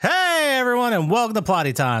everyone, and welcome to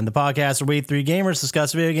Plotty Time, the podcast where we three gamers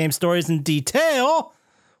discuss video game stories in detail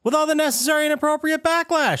with all the necessary and appropriate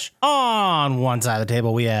backlash. On one side of the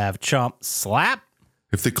table, we have Chump Slap.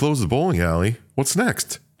 If they close the bowling alley, what's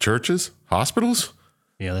next? Churches? Hospitals?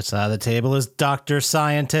 The other side of the table is Dr.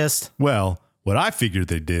 Syintist. Well, what I figured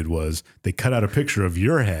they did was they cut out a picture of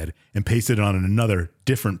your head and pasted it on another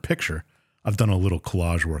different picture. I've done a little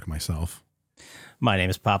collage work myself. My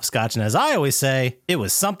name is Poppascotch, and as I always say, it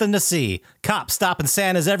was something to see. Cops stopping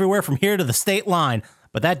Santas everywhere from here to the state line.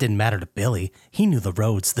 But that didn't matter to Billy. He knew the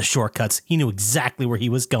roads, the shortcuts. He knew exactly where he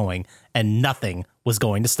was going, and nothing was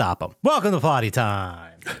going to stop him. Welcome to Plotty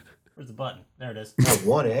Time. Where's the button? There it is. Not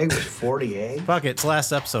one egg was 40 eggs. Fuck it, it's the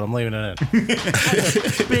last episode. I'm leaving it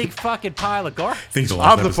in. Big fucking pile of gore.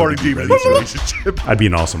 I'm the party demon in this relationship. I'd be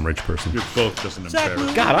an awesome rich person. You're both just an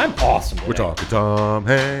embarrassment. God, I'm awesome. We're talking Tom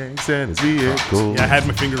Hanks and his vehicle. Yeah, I had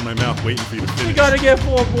my finger in my mouth waiting for you to finish. You gotta get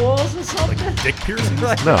 4 balls or something. Dick piercing?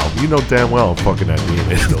 No, you know damn well I'm fucking that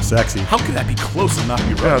DNA. It's still sexy. How could that be close and not be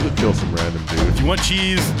Yeah, right? I'll kill some random dude. If you want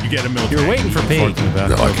cheese, you get a milk. You're waiting for pig.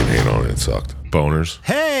 No, I can hate on it. It sucked. Boners.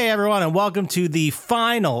 Hey, everyone, and welcome to the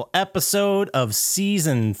final episode of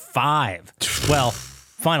Season 5. Well,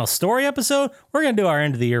 final story episode. We're going to do our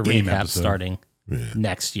end of the year Game recap episode. starting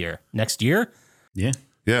next year. Next year? Yeah.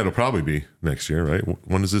 Yeah, it'll probably be next year, right?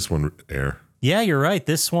 When does this one air? Yeah, you're right.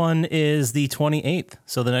 This one is the 28th.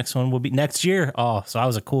 So the next one will be next year. Oh, so I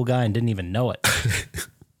was a cool guy and didn't even know it.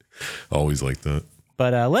 Always like that.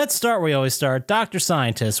 But let's start where we always start. Dr.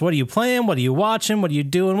 Syintist, what are you playing? What are you watching? What are you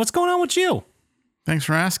doing? What's going on with you? Thanks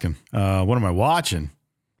for asking. What am I watching?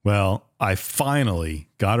 Well, I finally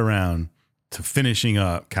got around to finishing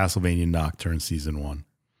up Castlevania Nocturne Season 1.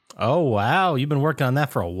 Oh, wow. You've been working on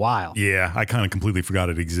that for a while. Yeah, I kind of completely forgot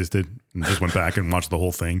it existed and just went back and watched the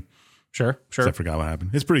whole thing. Sure. I forgot what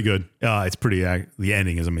happened. It's pretty good. It's pretty. The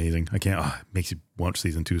ending is amazing. I can't. It makes you watch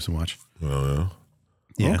Season 2 so much. Oh,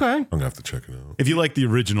 yeah. Yeah. Okay. I'm going to have to check it out. If you like the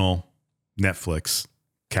original Netflix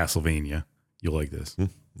Castlevania, you'll like this.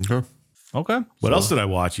 Okay. Okay. What else did I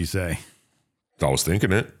watch, you say? I was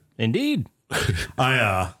thinking it. Indeed.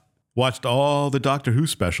 I watched all the Doctor Who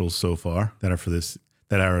specials so far that are for this.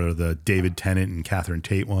 That are the David Tennant and Catherine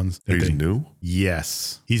Tate ones. He's new?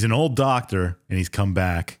 Yes. He's an old doctor, and he's come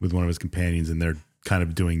back with one of his companions, and they're kind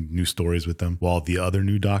of doing new stories with them while the other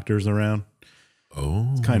new doctor's around. Oh.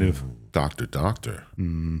 It's kind of... Doctor.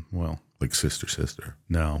 Well, Like sister.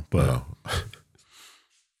 no, but No.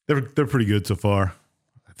 they're pretty good so far.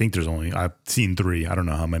 I think I've seen 3. I don't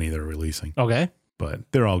know how many they're releasing, Okay. but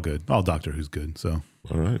they're all good. All Doctor Who's good, so...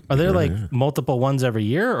 All right. Are there Yeah. multiple ones every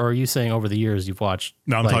year, or are you saying over the years you've watched?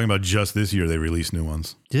 No, I'm like- talking about just this year they release new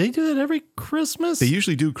ones. Do they do that every Christmas? They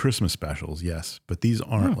usually do Christmas specials, yes, but these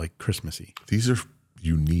aren't like Christmassy. These are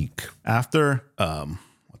unique. After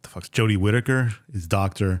what the fuck's Jodie Whittaker, his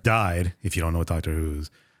doctor, died. If you don't know what Doctor Who is,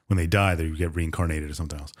 when they die, they get reincarnated or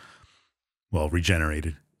something else. Well,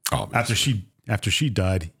 regenerated. Obviously. After she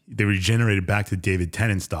died, they regenerated back to David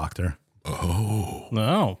Tennant's doctor, Oh.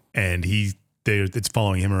 No. and it's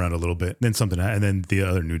following him around a little bit. Then and then the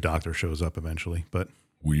other new doctor shows up eventually, but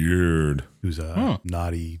Weird. who's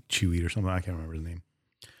Naughty Chewy or something. I can't remember his name.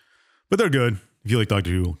 But they're good. If you like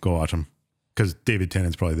Doctor Who, go watch them. Because David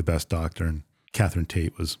Tennant's probably the best doctor, and Catherine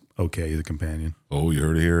Tate was okay as a companion. Oh, you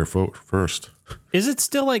heard it here first. Is it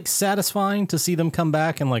still satisfying to see them come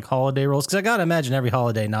back in holiday roles? Because I gotta imagine every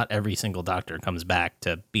holiday, not every single doctor comes back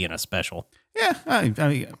to be in a special. Yeah, I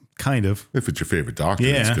mean, kind of. If it's your favorite doctor,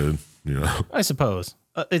 Yeah. it's good. You know. I suppose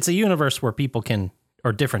it's a universe where people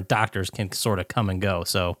or different doctors can sort of come and go.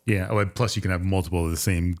 So Yeah. Oh, and plus you can have multiple of the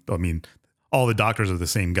same. I mean, all the doctors are the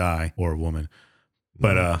same guy or woman,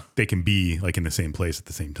 but they can be in the same place at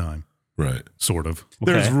the same time. Right. Sort of.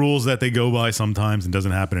 Okay. There's rules that they go by sometimes and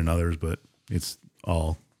doesn't happen in others, but it's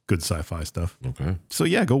all good sci-fi stuff. Okay. So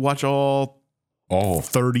yeah, go watch all Oh,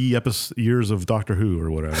 30 years of Doctor Who or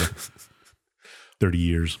whatever. 30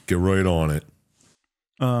 years. get right on it.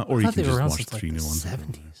 Or you thought can they were just around watch since, 3 the new ones.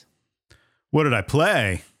 70s. What did I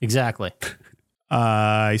play? Exactly.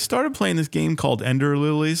 I started playing this game called Ender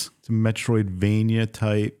Lilies. It's a Metroidvania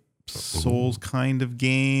type Souls kind of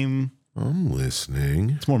game. I'm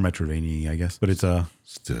listening. It's more Metroidvania, I guess, but it's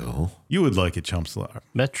Still. you would like it, Chump Slap.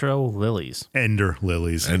 Metro Lilies. Ender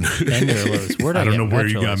Lilies. And Ender Lilies. Where'd I don't get know where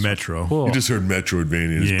Metro you got Lilies? Metro. Cool. you just heard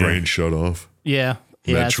Metroidvania. His Yeah. brain shut off. Yeah.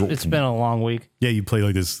 Yeah. Metro- It's been a long week. Yeah, you play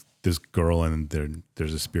like this girl, and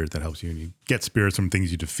there's a spirit that helps you, and you get spirits from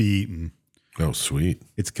things you defeat, and Oh, sweet.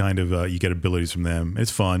 it's kind of you get abilities from them.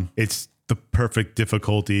 It's fun. It's the perfect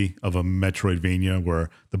difficulty of a Metroidvania where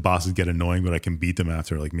the bosses get annoying, but I can beat them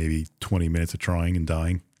after maybe 20 minutes of trying and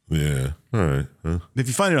dying. Yeah. All right. If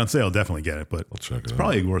you find it on sale, definitely get it. But I'll check it it's out.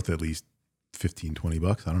 probably worth at least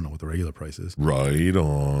 $15-20. I don't know what the regular price is. Right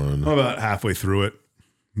on. I'm about halfway through it.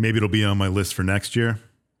 Maybe it'll be on my list for next year.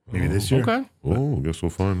 Maybe this year. Okay. Oh, I guess we'll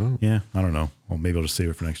find out. Yeah, I don't know. Well, maybe I'll just save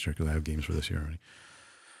it for next year because I have games for this year already.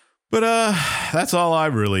 But that's all I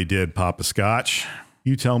really did, Poppascotch.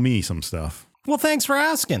 You tell me some stuff. Well, thanks for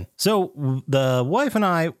asking. So the wife and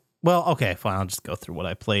I, well, okay, fine. I'll just go through what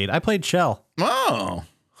I played. I played Shell. Oh.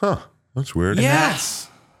 Huh. That's weird. Yes.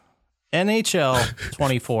 NHL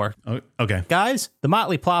 24. Okay. Guys, the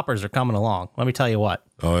Motley Ploppers are coming along. Let me tell you what.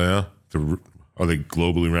 Oh, yeah? Are they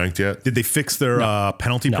globally ranked yet? Did they fix their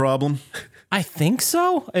penalty problem? I think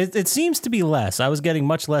so. It seems to be less. I was getting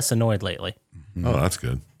much less annoyed lately. Oh, that's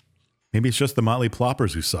good. Maybe it's just the Motley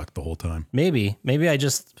Ploppers who sucked the whole time. Maybe I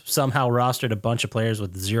just somehow rostered a bunch of players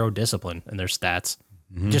with zero discipline in their stats.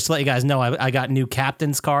 Just to let you guys know, I got new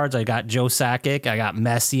captain's cards. I got Joe Sakic. I got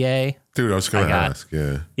Messier. Dude, I was going to ask.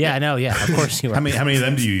 Yeah. Yeah, I know. Yeah, of course you were. How many of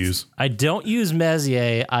them do you use? I don't use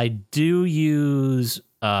Messier. I do use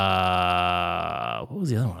what was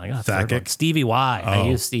the other one? I got a third one. Sakic? Stevie Y. I Oh.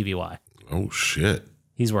 use Stevie Y. Oh, shit.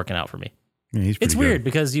 He's working out for me. Yeah, he's It's pretty weird good.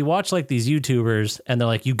 because you watch like these YouTubers and they're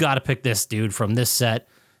like, you got to pick this dude from this set.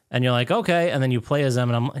 And you're like, okay. And then you play as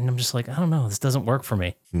them and I'm just like, I don't know. This doesn't work for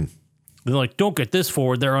me. They're like, don't get this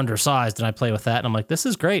forward. They're undersized. And I play with that. And I'm like, this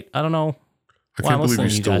is great. I don't know. I Well, can't I'm believe you listening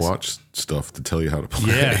to you still guys. watch stuff to tell you how to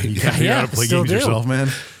play. Yeah, you can't figure out how to play still games do. yourself, man.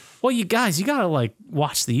 Well, you guys, you got to like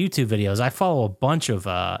watch the YouTube videos. I follow a bunch of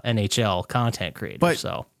NHL content creators. But-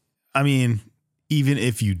 So I mean, even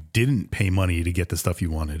if you didn't pay money to get the stuff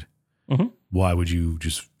you wanted, why would you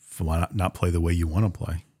just not play the way you want to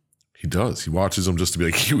play? He does. He watches them just to be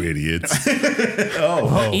like, you idiots.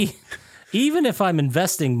 Even if I'm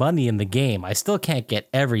investing money in the game, I still can't get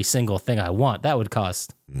every single thing I want. That would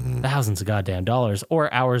cost thousands of goddamn dollars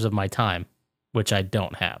or hours of my time, which I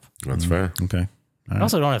don't have. That's fair. Okay. I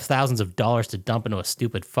also don't have thousands of dollars to dump into a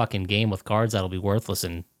stupid fucking game with cards that'll be worthless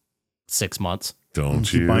in 6 months. Don't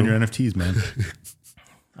Keep you? buying your NFTs, man.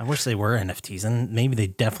 I wish they were NFTs, and maybe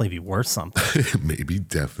they'd definitely be worth something. Maybe,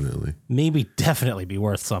 definitely. Maybe definitely be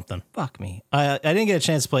worth something. Fuck me. I didn't get a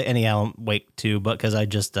chance to play any Alan Wake 2, but because I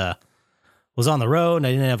just was on the road and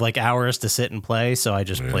I didn't have like hours to sit and play, so I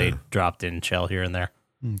just dropped in Shell here and there.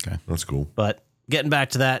 Okay. That's cool. But getting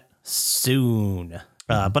back to that soon.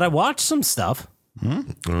 But I watched some stuff.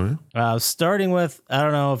 Oh, yeah? Starting with, I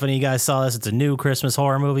don't know if any of you guys saw this. It's a new Christmas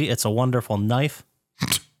horror movie. It's a Wonderful Knife.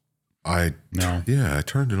 No. Yeah, I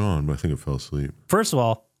turned it on, but I think I fell asleep. First of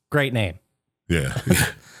all, great name. Yeah.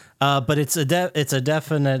 But it's a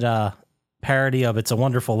definite parody of It's a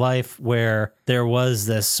Wonderful Life, where there was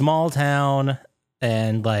this small town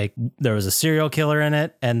and like there was a serial killer in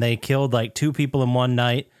it, and they killed like 2 people in one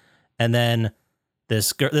night, and then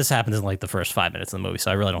this happens in like the first 5 minutes of the movie,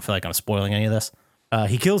 so I really don't feel like I'm spoiling any of this.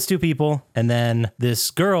 He kills 2 people, and then this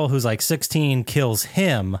girl who's like 16 kills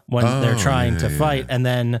him when they're trying to fight, and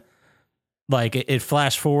then like it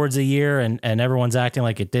flash forwards a year and everyone's acting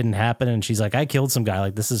like it didn't happen. And she's like, I killed some guy.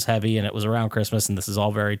 Like, this is heavy and it was around Christmas and this is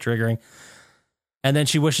all very triggering. And then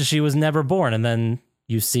she wishes she was never born. And then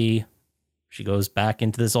you see she goes back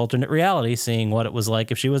into this alternate reality, seeing what it was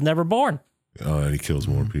like if she was never born. And he kills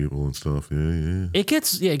more people and stuff. Yeah. It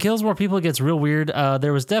kills more people. It gets real weird.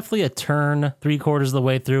 There was definitely a turn 3/4 of the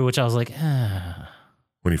way through, which I was like,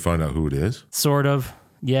 When you find out who it is? sort of.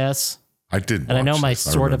 Yes. I did. And I know watch my this.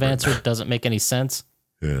 I sort of remember. answer doesn't make any sense,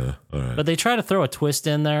 Yeah. All right. but they try to throw a twist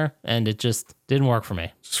in there and it just didn't work for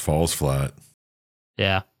me. Just falls flat.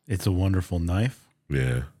 Yeah. It's a Wonderful Knife.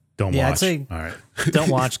 Yeah. Don't Yeah, I'd watch. say- All right. Don't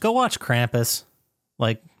watch. Go watch Krampus.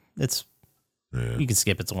 Like, it's, Yeah. you can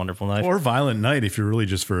skip It's a Wonderful Life. Or Violent Night if you're really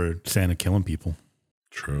just for Santa killing people.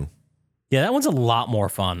 True. Yeah, that one's a lot more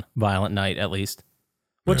fun. Violent Night, at least.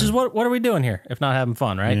 Which is what are we doing here if not having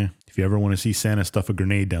fun, right? Yeah. If you ever want to see Santa stuff a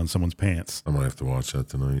grenade down someone's pants. I might have to watch that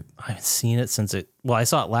tonight. I haven't seen it since I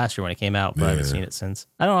saw it last year when it came out, but I haven't Yeah. seen it since.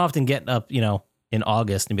 I don't often get up, in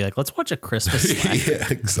August and be like, let's watch a Christmas slack. Yeah,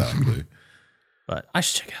 exactly. But I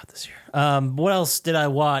should check it out this year. What else did I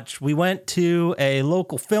watch? We went to a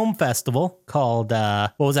local film festival called,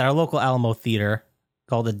 what was that? Our local Alamo Theater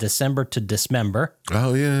called the December to Dismember.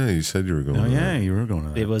 Oh, yeah. You said you were going Oh, to yeah. that. You were going to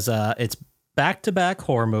that. It was, it's back-to-back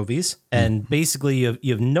horror movies, and basically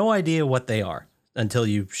you have no idea what they are until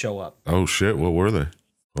you show up. Oh, shit. What were they?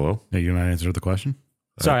 Hello? Yeah, you're not answering the question?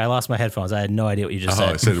 Sorry, I lost my headphones. I had no idea what you just Oh,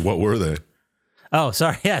 said. I said, what were they? Oh,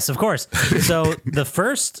 sorry. Yes, of course. So the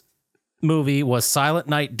first movie was Silent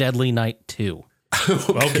Night, Deadly Night 2.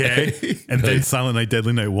 Okay. And then Silent Night,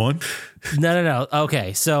 Deadly Night 1? No.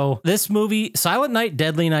 Okay, so this movie, Silent Night,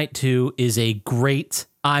 Deadly Night 2, is a great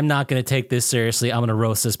I'm not going to take this seriously. I'm going to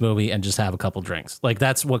roast this movie and just have a couple drinks. Like,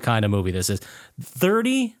 that's what kind of movie this is.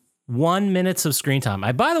 31 minutes of screen time.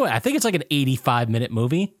 By the way, I think it's like an 85-minute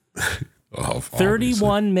movie.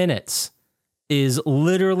 31 minutes is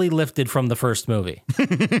literally lifted from the first movie.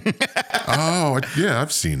 Oh, yeah,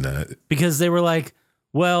 I've seen that. Because they were like,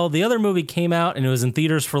 well, the other movie came out and it was in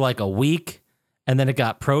theaters for like a week, and then it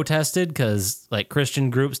got protested because like Christian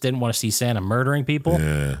groups didn't want to see Santa murdering people.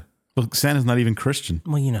 Yeah, Well, Santa's not even Christian.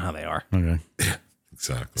 Well, you know how they are. Okay.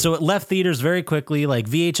 exactly. So it left theaters very quickly. Like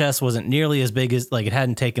VHS wasn't nearly as big as, like, it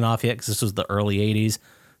hadn't taken off yet because this was the early 80s.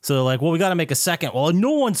 So they're like, well, we got to make a second. Well,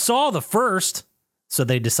 no one saw the first. So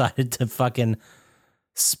they decided to fucking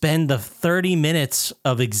spend the 30 minutes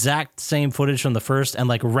of exact same footage from the first and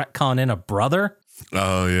like retcon in a brother.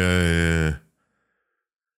 Oh, yeah.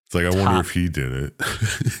 It's like, I wonder if he did it.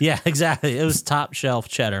 Yeah, exactly. It was top shelf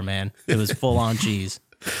cheddar, man. It was full on cheese.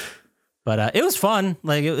 But it was fun.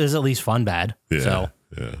 Like, it was at least fun bad. Yeah. So,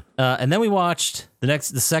 yeah. and then we watched the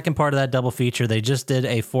second part of that double feature. They just did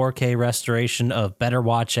a 4K restoration of Better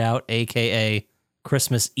Watch Out, aka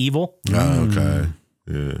Christmas Evil. Oh, okay.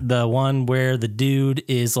 Yeah. The one where the dude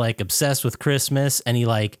is like obsessed with Christmas and he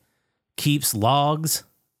like keeps logs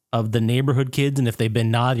of the neighborhood kids and if they've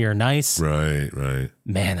been naughty or nice. Right.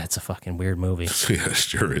 Man, that's a fucking weird movie. Yeah,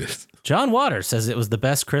 sure is. John Waters says it was the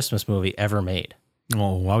best Christmas movie ever made.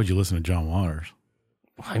 Well, why would you listen to John Waters?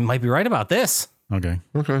 I might be right about this. Okay.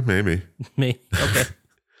 Okay, maybe. Me. Okay.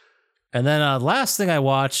 And then last thing I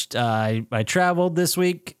watched, I traveled this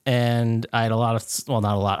week and I had not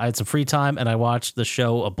a lot. I had some free time and I watched the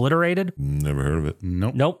show Obliterated. Never heard of it.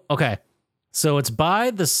 Nope. Okay. So it's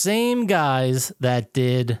by the same guys that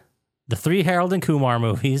did the 3 Harold and Kumar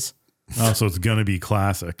movies, Oh, so it's going to be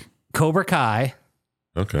classic. Cobra Kai,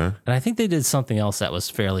 Okay. and I think they did something else that was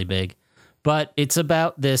fairly big. But it's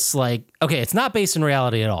about this, like, okay, it's not based in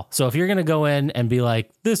reality at all. So if you're going to go in and be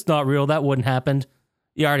like, this is not real, that wouldn't happen,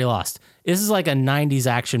 you already lost. This is like a 90s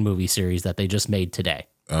action movie series that they just made today.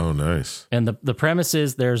 Oh, nice. And the premise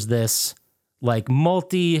is there's this like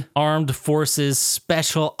multi-armed forces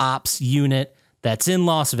special ops unit that's in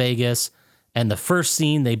Las Vegas. And the first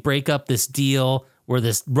scene, they break up this deal where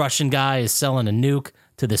this Russian guy is selling a nuke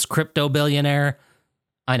to this crypto billionaire.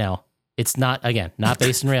 I know. It's not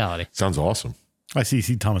based in reality. Sounds awesome. I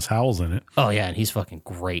see Thomas Howell's in it. Oh, yeah, and he's fucking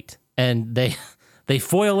great. And they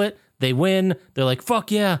foil it. They win. They're like,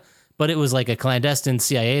 fuck yeah. But it was like a clandestine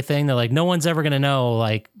CIA thing. They're like, no one's ever going to know,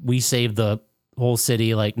 like, we saved the whole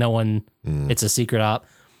city. Like, no one, it's a secret op.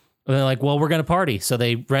 And they're like, well, we're going to party. So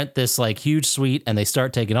they rent this, like, huge suite, and they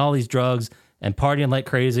start taking all these drugs and partying like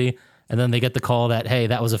crazy. And then they get the call that, hey,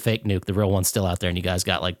 that was a fake nuke. The real one's still out there, and you guys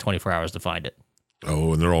got, like, 24 hours to find it.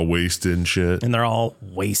 Oh, and they're all wasted and shit. And they're all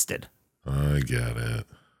wasted. I get it.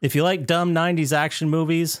 If you like dumb 90s action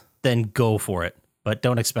movies, then go for it. But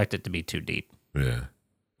don't expect it to be too deep. Yeah.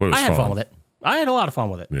 But it was I had fun with it. I had a lot of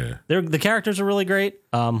fun with it. Yeah. The characters are really great.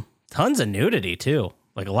 Tons of nudity, too.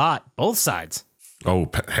 Like, a lot. Both sides. Oh,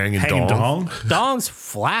 hanging Hanging dong? dong? Dong's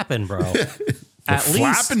flapping, bro. At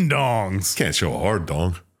least. Flapping dongs. Can't show a hard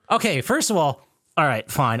dong. Okay, first of all right,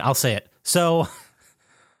 fine. I'll say it. So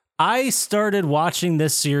I started watching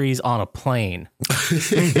this series on a plane.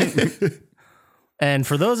 And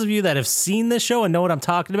for those of you that have seen this show and know what I'm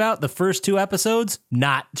talking about, the first 2 episodes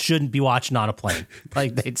shouldn't be watching on a plane.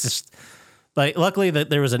 Like, they just, like, luckily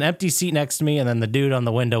that there was an empty seat next to me and then the dude on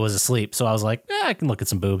the window was asleep. So I was like, I can look at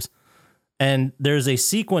some boobs. And there's a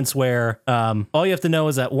sequence where all you have to know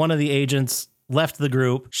is that one of the agents left the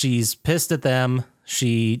group. She's pissed at them.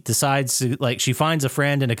 She decides to, like, she finds a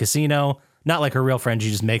friend in a casino, not like her real friend.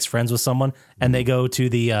 She just makes friends with someone, and they go to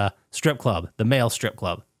the strip club, the male strip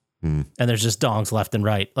club. And there's just dongs left and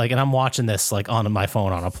right. Like, and I'm watching this like on my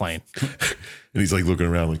phone on a plane. And he's like looking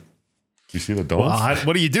around like, you see the dongs? Well,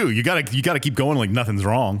 what do? You gotta keep going like nothing's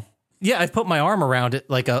wrong. Yeah, I put my arm around it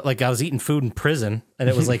like I was eating food in prison, and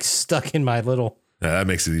it was like stuck in my little. Yeah, that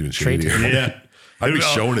makes it even Trade- shadier. Yeah. I'd be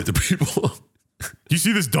showing it to people. Do you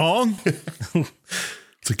see this dong?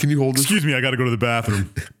 It's like, can you hold this? Excuse me, I gotta go to the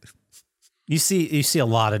bathroom. You see a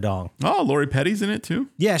lot of dong. Oh, Lori Petty's in it too.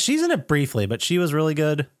 Yeah, she's in it briefly, but she was really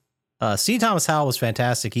good. C. Thomas Howell was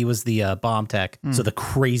fantastic. He was the bomb tech, so the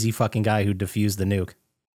crazy fucking guy who defused the nuke.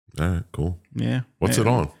 All right, cool. Yeah. What's it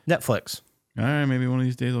on? Netflix. All right, maybe one of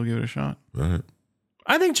these days I'll give it a shot. All right.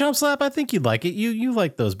 I think Chump Slap, I think you'd like it. You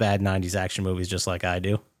like those bad 90s action movies just like I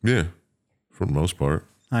do. Yeah, for the most part.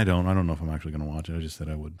 I don't know if I'm actually gonna watch it. I just said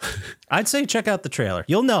I would. I'd say check out the trailer.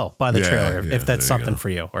 You'll know by the Yeah, trailer yeah, if that's there you something go. for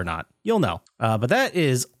you or not. You'll know. But that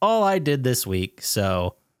is all I did this week.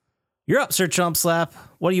 So you're up, Sir Chump Slap.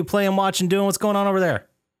 What are you playing, watching, doing? What's going on over there?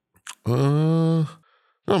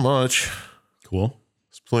 Not much. Cool. I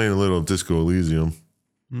was playing a little Disco Elysium.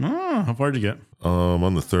 Oh, how far did you get?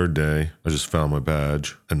 On the third day, I just found my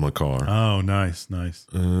badge and my car. Oh, nice.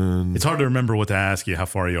 And It's hard to remember what to ask you, how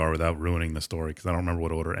far you are without ruining the story, because I don't remember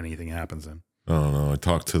what order anything happens in. I don't know. I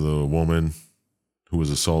talked to the woman who was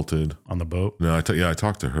assaulted. On the boat? No, I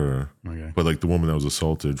talked to her. Okay. But like the woman that was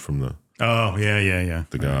assaulted from the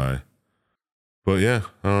The guy. But yeah,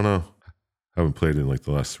 I don't know. I haven't played in like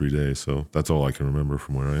the last 3 days, so that's all I can remember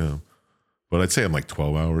from where I am. But I'd say I'm like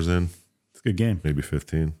 12 hours in. It's a good game. Maybe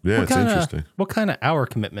 15. Yeah, it's interesting. What kind of hour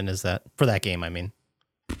commitment is that for that game? I mean,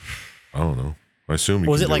 I don't know. I assume you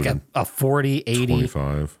was can it like do a 40, 80?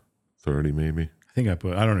 25, 30 maybe. I think I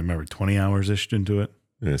don't remember, 20 hours-ish into it.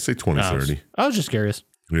 Yeah, say 20, 30. I was just curious.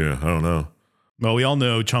 Yeah, I don't know. Well, we all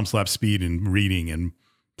know Chump Slap speed and reading and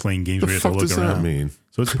playing games What where the you have fuck to does look that around. mean?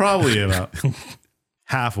 So it's probably about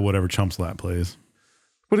half of whatever Chump Slap plays.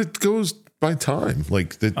 But it goes by time.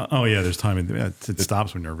 Like, There's time. It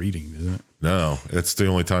stops when you're reading, doesn't it? no, that's the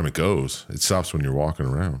only time it goes. It stops when you're walking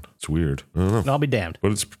around. It's weird. I don't know. I'll be damned.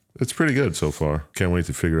 But it's pretty good so far. Can't wait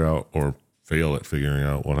to figure out or fail at figuring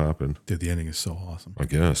out what happened. Dude, the ending is so awesome. I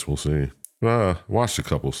guess we'll see. Watched a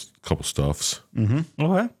couple stuffs.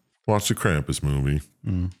 Okay. Watched the Krampus movie.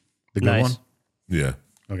 The good Nice. one? Yeah,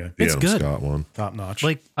 Okay. the It's Adam good. Scott one. Top notch.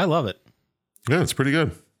 Like, I love it. Yeah, it's pretty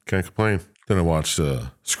good. Can't complain. Then I watched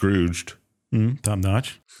Scrooged. Top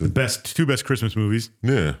notch. The two best Christmas movies.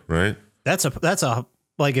 Yeah, right. That's a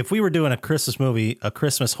like if we were doing a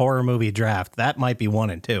Christmas horror movie draft, that might be 1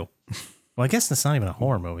 and 2. Well, I guess that's not even a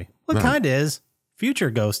horror movie. Well, it kind of is.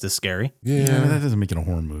 Future Ghost is scary. Yeah, Yeah, that doesn't make it a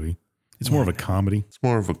horror movie. It's more of a comedy. it's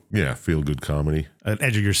more of a feel good comedy. An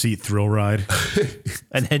edge of your seat thrill ride.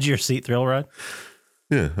 An edge of your seat thrill ride.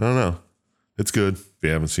 Yeah, I don't know. It's good. If you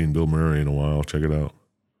haven't seen Bill Murray in a while, check it out.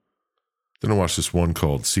 Then I watched this one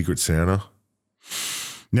called Secret Santa.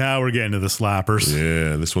 Now we're getting to the slappers.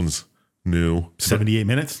 Yeah, this one's new. 78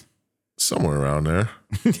 minutes? Somewhere around there.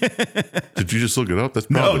 Did you just look it up? That's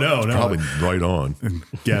No, probably, no, it's no. probably right on. I'm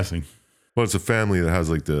guessing. Well, it's a family that has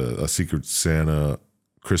like a Secret Santa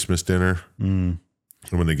Christmas dinner. And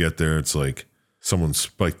when they get there, it's like someone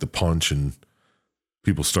spiked the punch and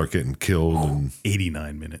people start getting killed. And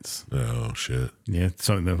 89 minutes. oh, shit. Yeah,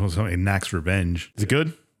 something Knacks Revenge. Is it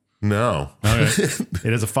good? No. Okay.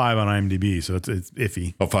 It has a 5 on IMDb, so it's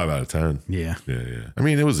iffy. Oh, 5 out of 10. Yeah. Yeah. I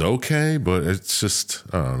mean, it was okay, but it's just,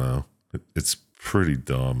 I don't know. It's pretty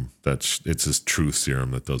dumb. It's this truth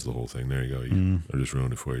serum that does the whole thing. There you go. I just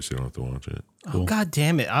ruined it for you, so you don't have to watch it. Oh, God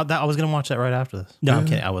damn it. I was going to watch that right after this. No, I'm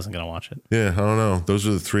kidding. I wasn't going to watch it. Yeah, I don't know. Those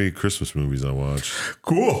are the 3 Christmas movies I watched.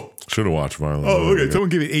 Cool. Should have watched Violent. Oh, Night. okay. Someone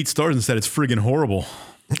gave it 8 stars and said it's friggin' horrible.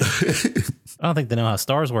 I don't think they know how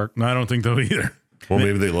stars work. No, I don't think so either. Well,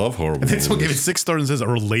 maybe they love horrible. I think someone gave it movies. 6 stars and says a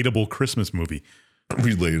relatable Christmas movie.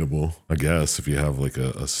 Relatable, I guess, if you have like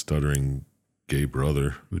a stuttering gay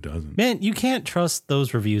brother. Who doesn't? Man, you can't trust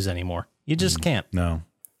those reviews anymore. You just can't. No.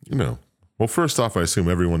 You know. Well, first off, I assume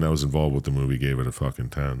everyone that was involved with the movie gave it a fucking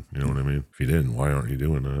 10. You know what I mean? If you didn't, why aren't you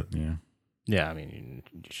doing that? Yeah. Yeah, I mean,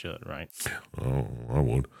 you should, right? Oh, I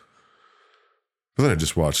would. But then I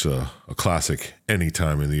just watched a classic any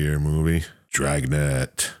time of the year movie,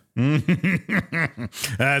 Dragnet.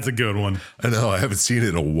 That's a good one. I know, I haven't seen it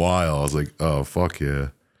in a while. I was like, oh, fuck yeah.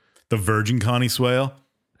 The Virgin Connie Swale.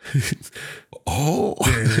 Oh.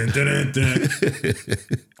 Dun, dun, dun, dun.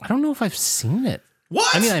 I don't know if I've seen it.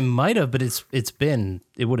 What? I mean, I might have, but it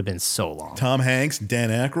would have been so long. Tom Hanks, Dan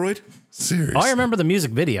Aykroyd. Seriously. I remember the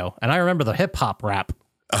music video, and I remember the hip hop rap.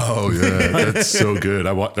 Oh, yeah. That's so good.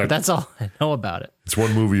 That's all I know about it. It's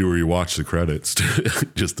one movie where you watch the credits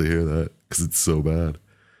just to hear that because it's so bad.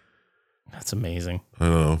 That's amazing. I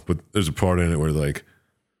don't know, but there's a part in it where like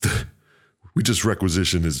we just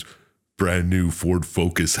requisitioned his brand new Ford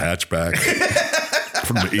Focus hatchback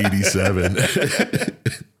from '87.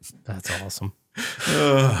 That's awesome.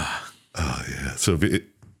 Oh yeah. So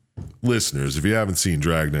listeners, if you haven't seen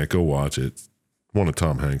Dragnet, go watch it. One of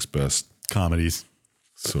Tom Hanks' best Comedies.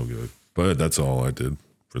 So good. But that's all I did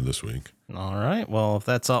for this week. All right. Well, if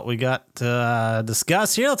that's all we got to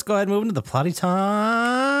discuss here, let's go ahead and move into the Plotty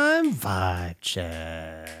Time vibe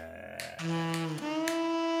check.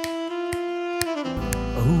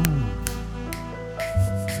 Oh.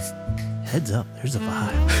 Heads up, there's a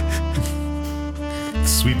vibe.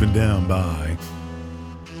 Sweeping down by.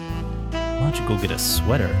 Why don't you go get a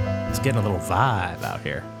sweater? It's getting a little vibe out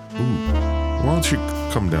here. Why don't you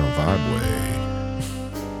come down Vibe Way?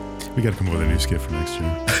 We got to come up with a new skit for next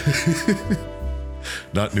year.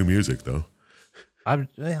 Not new music though.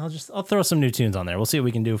 I'll throw some new tunes on there. We'll see what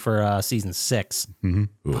we can do for season 6.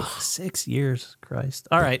 Ugh, 6 years, Christ.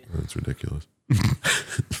 All right. that's ridiculous.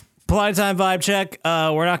 Polite time vibe check.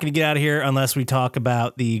 We're not going to get out of here unless we talk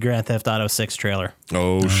about the Grand Theft Auto 6 trailer.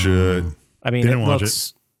 Oh, shit. I mean, Didn't it watch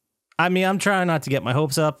looks. I mean, I'm trying not to get my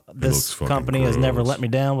hopes up. This looks fucking company has never gross. let me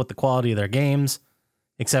down with the quality of their games,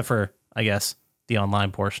 except for, I guess, the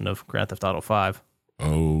online portion of Grand Theft Auto 5.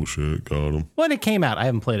 Oh, shit. Got him. When it came out, I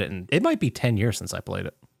haven't played it in. It might be 10 years since I played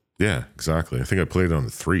it. Yeah, exactly. I think I played it on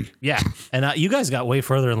the 3. Yeah, and you guys got way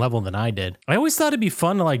further in level than I did. I always thought it'd be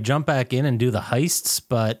fun to like jump back in and do the heists,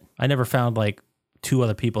 but I never found like 2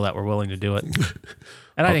 other people that were willing to do it,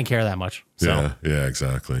 and I didn't care that much. So. Yeah,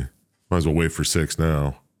 exactly. Might as well wait for 6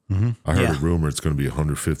 now. I heard a rumor it's going to be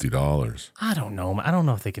 $150. I don't know. I don't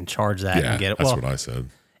know if they can charge that Yeah, and get it. that's Well, what I said.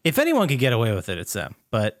 if anyone could get away with it, it's them.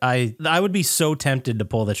 But I would be so tempted to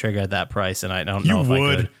pull the trigger at that price, and I don't know if I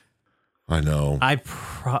could. I know.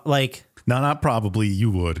 Not probably.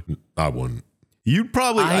 You would. I wouldn't. You'd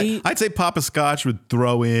probably. I'd say Poppascotch would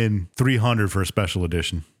throw in $300 for a special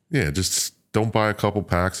edition. Yeah, just don't buy a couple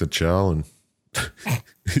packs of Chell and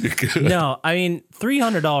you're good. No, I mean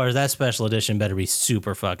 $300. That special edition better be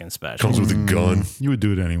super fucking special. Comes with a gun You would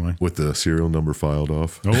do it anyway. with the serial number filed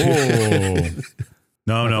off. Oh.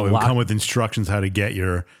 No, it would lock- come with instructions how to get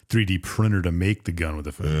your 3D printer to make the gun with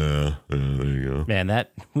the foot. Yeah, there you go. Man,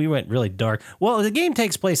 that we went really dark. Well, the game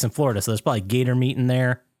takes place in Florida, so there's probably gator meat in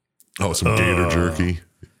there. Oh, some gator jerky.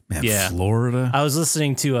 Man, Yeah. Florida. I was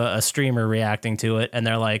listening to a streamer reacting to it, and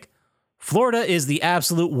they're like, Florida is the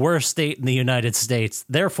absolute worst state in the United States.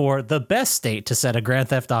 Therefore, the best state to set a Grand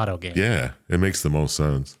Theft Auto game. Yeah, it makes the most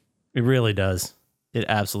sense. It really does. It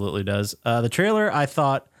absolutely does. The trailer, I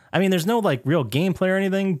thought, I mean, there's no like real gameplay or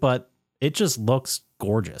anything, but it just looks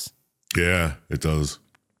gorgeous. Yeah, it does.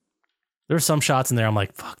 There's some shots in there I'm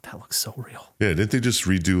like, fuck, that looks so real. Yeah, didn't they just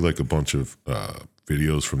redo like a bunch of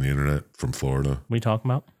videos from the internet from Florida? What are you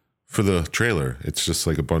talking about? For the trailer, it's just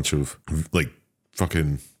like a bunch of like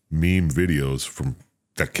fucking meme videos from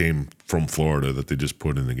that came from Florida that they just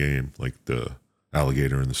put in the game, like the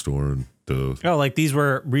alligator in the store and the Oh, like these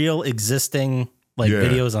were real existing like Yeah,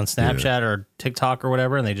 videos on Snapchat or TikTok or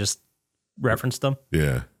whatever, and they just referenced them.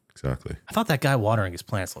 yeah, exactly. I thought that guy watering his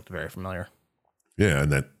plants looked very familiar. Yeah,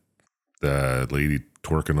 and that lady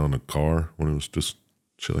twerking on the car when it was just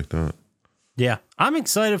shit like that. Yeah, I'm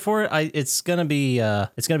excited for it. It's gonna be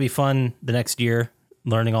fun the next year,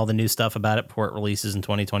 learning all the new stuff about it before it releases in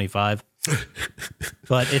 2025.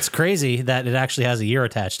 But it's crazy that it actually has a year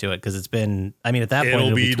attached to it because it's been. I mean, at that point,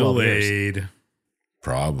 it'll be 12 years.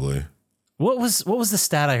 Probably. What was the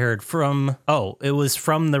stat I heard from? Oh, it was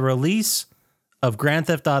from the release of Grand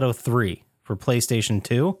Theft Auto 3 for PlayStation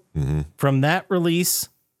 2. Mm-hmm. From that release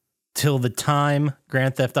till the time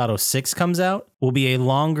Grand Theft Auto 6 comes out will be a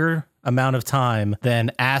longer amount of time than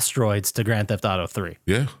Asteroids to Grand Theft Auto 3.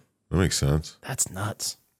 Yeah, that makes sense. That's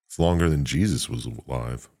nuts. It's longer than Jesus was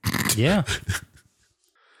alive. Yeah.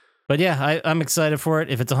 But yeah, I'm excited for it.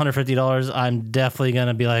 If it's $150, I'm definitely going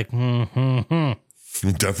to be like,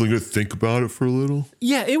 I'm definitely gonna think about it for a little.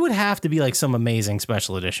 Yeah, it would have to be like some amazing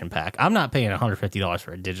special edition pack. I'm not paying $150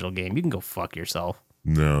 for a digital game. You can go fuck yourself.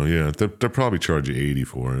 No, yeah, they'll probably charge you $80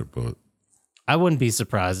 for it, but I wouldn't be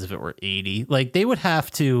surprised if it were 80. Like they would have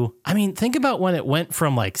to. I mean, think about when it went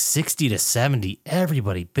from like 60 to 70.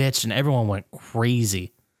 Everybody bitched and everyone went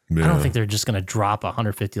crazy. yeah. I don't think they're just going to drop a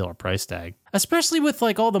 $150 price tag, especially with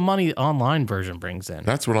like all the money the online version brings in.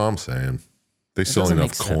 That's what I'm saying. They sell doesn't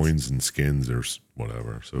enough make sense. coins and skins or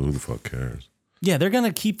whatever, so who the fuck cares? Yeah, they're going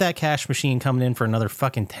to keep that cash machine coming in for another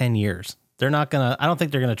fucking 10 years. They're not going to, I don't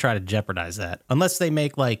think they're going to try to jeopardize that unless they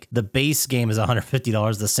make like the base game is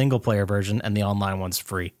 $150, the single player version, and the online one's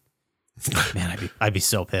free. Man, I'd be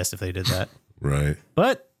so pissed if they did that. Right.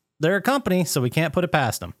 But they're a company, so we can't put it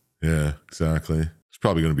past them. Yeah, exactly. There's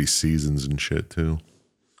probably going to be seasons and shit too.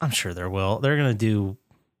 I'm sure there will. They're going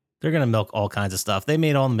to milk all kinds of stuff. They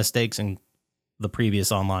made all the mistakes in the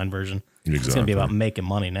previous online version. Exactly. It's going to be about making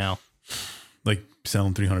money now. Like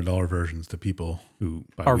selling $300 versions to people who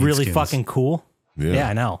buy Are weed really skins. fucking cool. Yeah,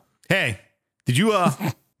 I know. Hey, did you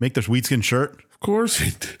make this weed skin shirt? Of course he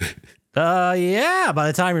did. Yeah, by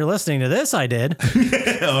the time you're listening to this, I did.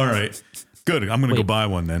 All right. Good. I'm going to go buy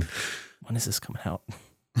one then. When is this coming out?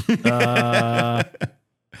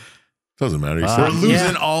 Doesn't matter. We're losing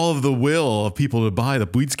Yeah. all of the will of people to buy the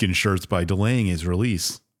weed skin shirts by delaying his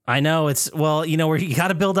release. I know where you got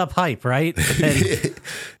to build up hype, right?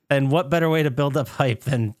 And what better way to build up hype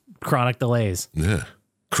than chronic delays? Yeah.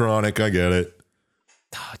 Chronic, I get it.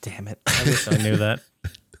 Oh, damn it. I wish I knew that.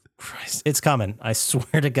 Christ, it's coming. I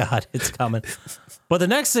swear to God, it's coming. But the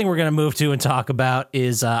next thing we're going to move to and talk about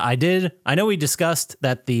is I know we discussed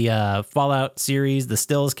that the Fallout series, the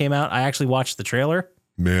stills came out. I actually watched the trailer.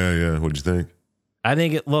 Yeah. What'd you think? I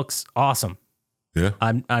think it looks awesome. Yeah,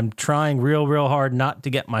 I'm trying real hard not to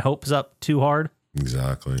get my hopes up too hard.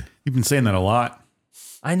 exactly. You've been saying that a lot.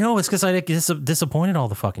 I know it's because I get disappointed all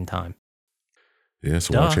the fucking time. Yeah,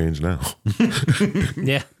 so why change now?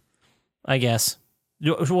 Yeah, I guess.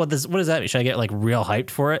 What does that mean? Should I get like real hyped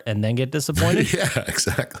for it and then get disappointed? Yeah,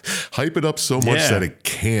 exactly. Hype it up so much that it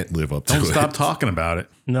can't live up to Don't it. stop talking about it.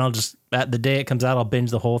 And then I'll just, at the day it comes out, I'll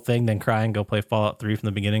binge the whole thing, then cry and go play Fallout 3 from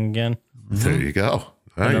the beginning again. There you go.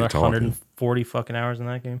 Now you're Another talking. 140 fucking hours in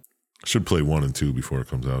that game. Should play 1 and 2 before it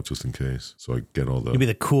comes out, just in case, so I get all the. You'll be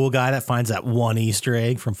the cool guy that finds that one Easter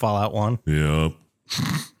egg from Fallout 1. Yep.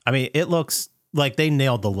 I mean, it looks like they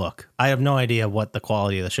nailed the look. I have no idea what the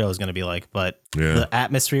quality of the show is going to be like, but the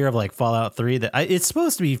atmosphere of like Fallout 3, it's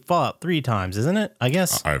supposed to be Fallout 3 times, isn't it? I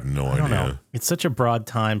guess. I have no I don't idea. know. It's such a broad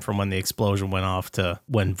time from when the explosion went off to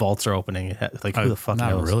when vaults are opening. Like, who the fuck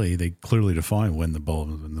Not knows? really. They clearly define when the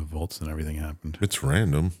bulbs and the vaults and everything happened. It's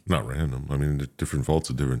random. Not random. I mean, different vaults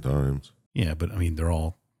at different times. Yeah, but I mean, they're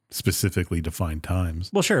all specifically defined times.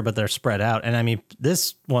 Well, sure, but they're spread out. And I mean,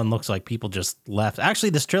 this one looks like people just left. Actually,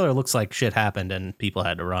 this trailer looks like shit happened and people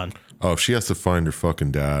had to run. Oh, if she has to find her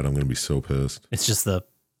fucking dad, I'm going to be so pissed. It's just the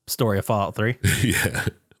story of Fallout 3. Yeah.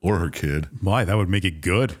 Or her kid. Why? That would make it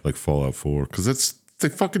good. Like Fallout 4. Because they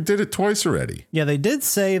fucking did it twice already. Yeah, they did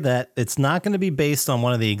say that it's not going to be based on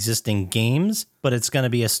one of the existing games, but it's going to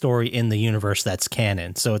be a story in the universe that's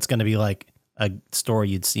canon. So it's going to be like a story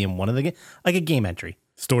you'd see in one of the games, like a game entry.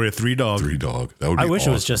 Story of Three Dog. Three Dog. That would be I wish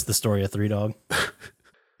awesome. it was just the story of Three Dog.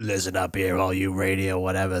 Listen up here, all you radio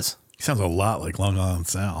whatevers. He sounds a lot like Long Island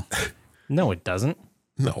Sal. No, it doesn't.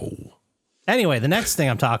 No. Anyway, the next thing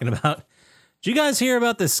I'm talking about. Did you guys hear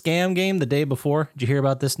about this scam game the day before? Did you hear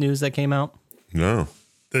about this news that came out? No.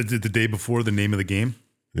 The day before the name of the game?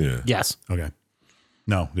 Yeah. Yes. Okay.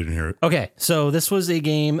 No, didn't hear it. Okay, so this was a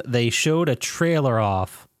game they showed a trailer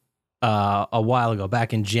off a while ago,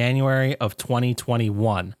 back in January of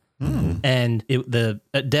 2021. And the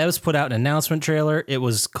devs put out an announcement trailer. It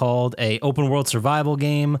was called a open world survival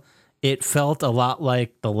game. It felt a lot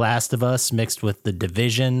like The Last of Us mixed with The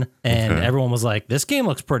Division. And everyone was like, this game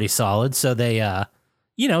looks pretty solid. So they,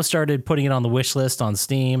 started putting it on the wish list on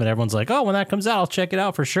Steam. And everyone's like, oh, when that comes out, I'll check it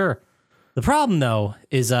out for sure. The problem, though,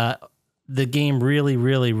 is the game really,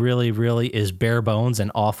 really, really, really is bare bones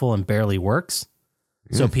and awful and barely works.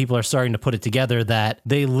 So people are starting to put it together that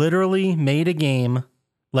they literally made a game,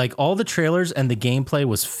 like all the trailers and the gameplay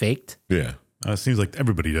was faked. Yeah. It seems like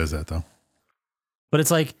everybody does that, though. But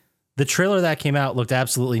it's like the trailer that came out looked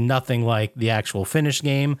absolutely nothing like the actual finished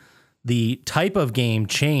game. The type of game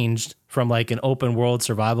changed from like an open world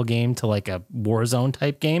survival game to like a Warzone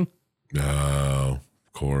type game. Oh,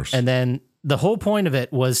 of course. And then the whole point of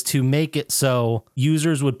it was to make it so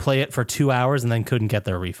users would play it for 2 hours and then couldn't get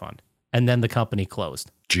their refund. And then the company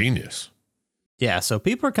closed. Genius. Yeah, so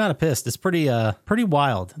people are kind of pissed. It's pretty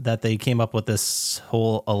wild that they came up with this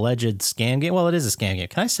whole alleged scam game. Well, it is a scam game.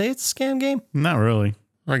 Can I say it's a scam game? Not really.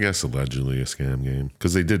 I guess allegedly a scam game.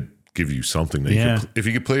 Because they did give you something that you could, if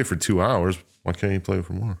you could play it for 2 hours, why can't you play it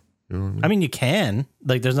for more? You know what I mean? I mean, you can.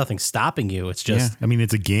 Like, there's nothing stopping you. It's just... I mean,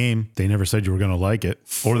 it's a game. They never said you were going to like it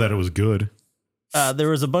or that it was good. There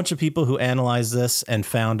was a bunch of people who analyzed this and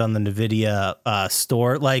found on the NVIDIA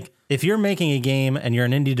store, like, if you're making a game and you're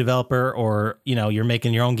an indie developer or, you're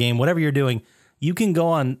making your own game, whatever you're doing, you can go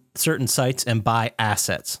on certain sites and buy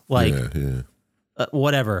assets. Like,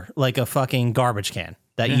 whatever, like a fucking garbage can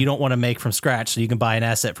that you don't want to make from scratch. So you can buy an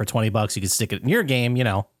asset for $20. You can stick it in your game,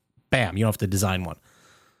 bam, you don't have to design one.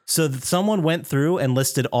 So someone went through and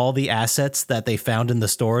listed all the assets that they found in the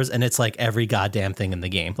stores, and it's like every goddamn thing in the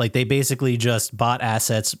game. Like they basically just bought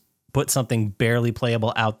assets, put something barely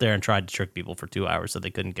playable out there, and tried to trick people for 2 hours so they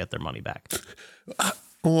couldn't get their money back.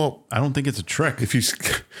 Well, I don't think it's a trick. if you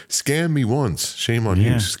scam me once, shame on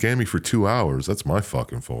you. Scam me for 2 hours. That's my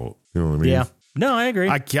fucking fault. You know what I mean? Yeah. No, I agree.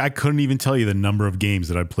 I couldn't even tell you the number of games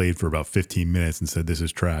that I played for about 15 minutes and said this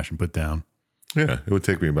is trash and put down. Yeah, it would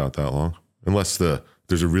take me about that long. Unless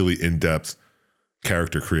there's a really in-depth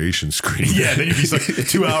character creation screen. Yeah, then you'd be like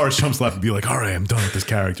 2 hours, Chump Slap and be like, all right, I'm done with this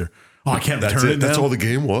character. Oh, I can't That's return it. it. That's now? all the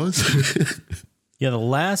game was. Yeah, the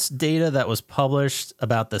last data that was published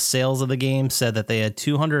about the sales of the game said that they had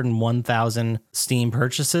 201,000 Steam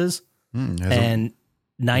purchases and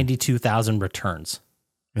 92,000 returns.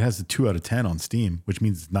 It has a 2 out of 10 on Steam, which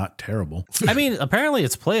means it's not terrible. I mean, apparently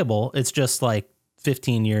it's playable. It's just like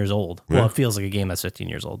 15 years old. Well, it feels like a game that's 15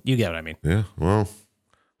 years old. You get what I mean? Yeah, well,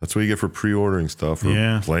 that's what you get for pre-ordering stuff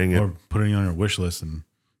or playing it. Or putting it on your wish list and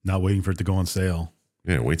not waiting for it to go on sale.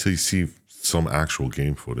 Yeah, wait till you see some actual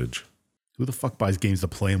game footage. Who the fuck buys games to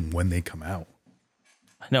play them when they come out?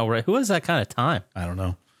 I know, right? Who has that kind of time? I don't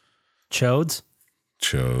know. Chodes?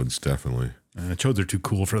 Chodes, definitely. Chodes are too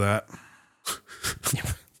cool for that.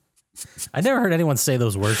 I never heard anyone say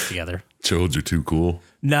those words together. Chodes are too cool.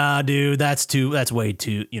 Nah, dude, that's way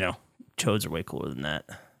too, chodes are way cooler than that.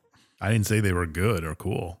 I didn't say they were good or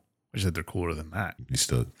cool. I just said they're cooler than that.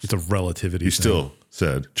 It's a relativity. You still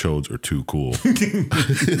said chodes are too cool.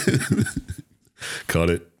 Cut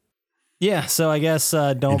it. Yeah, so I guess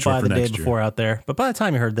don't Intro buy for the day next year. before out there. But by the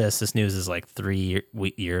time you heard this news is like 3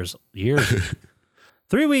 years,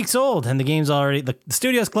 3 weeks old, and the game's already, the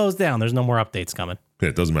studio's closed down. There's no more updates coming. Yeah,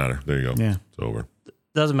 it doesn't matter. There you go. Yeah. It's over.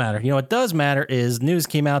 Doesn't matter. You know what does matter is news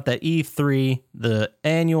came out that E3, the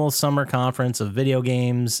annual summer conference of video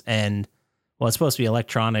games and, well, it's supposed to be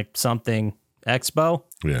Electronic something Expo.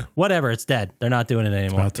 Yeah. Whatever, it's dead. They're not doing it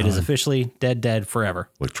anymore. about It is time. officially dead forever.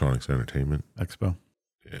 Electronics Entertainment. Expo.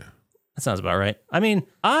 Yeah. That sounds about right. I mean,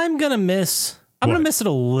 I'm going to miss it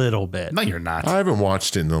a little bit. No, you're not. I haven't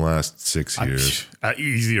watched it in the last 6 years.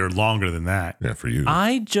 Easy or longer than that. Yeah, for you.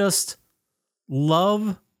 I just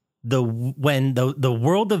love when the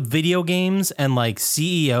world of video games and like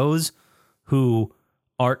CEOs who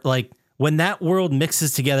are like, when that world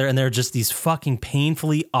mixes together and there are just these fucking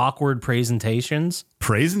painfully awkward presentations.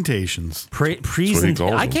 Presentations. what he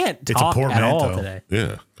calls I them. can't It's a talk at all portmanteau. today.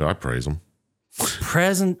 Yeah. I praise them.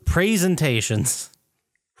 Presentations.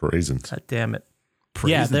 Praisins. God damn it.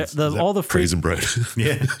 Praisins. Yeah, Is that all the free, Praising bread.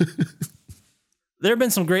 Yeah. there have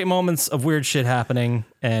been some great moments of weird shit happening,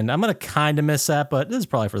 and I'm gonna kind of miss that, but this is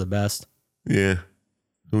probably for the best. Yeah.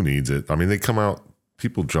 Who needs it? I mean, they come out,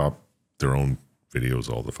 people drop their own videos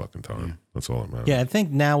all the fucking time. That's all that matters. Yeah, I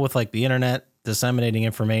think now with like the internet disseminating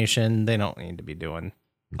information, they don't need to be doing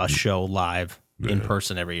a show live in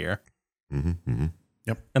person every year.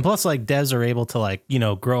 Yep. And plus, like devs are able to like,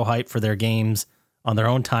 grow hype for their games on their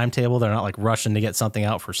own timetable. They're not like rushing to get something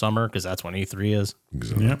out for summer because that's when E3 is.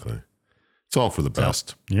 Exactly. It's all for the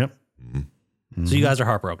best. Yep. So you guys are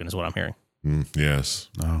heartbroken is what I'm hearing. Yes.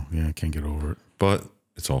 Oh, yeah. I can't get over it. But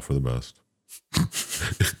it's all for the best.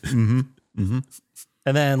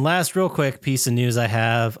 And then last real quick piece of news I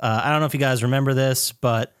have, I don't know if you guys remember this,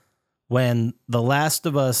 but when The Last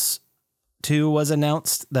of Us 2 was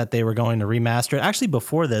announced that they were going to remaster it, actually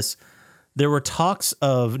before this, there were talks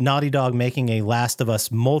of Naughty Dog making a Last of Us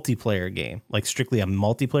multiplayer game, like strictly a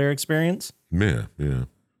multiplayer experience. Yeah. Yeah.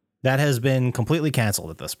 That has been completely canceled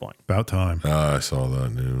at this point. About time. I saw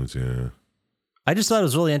that news. Yeah. I just thought it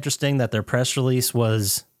was really interesting that their press release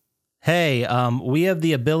was, hey, we have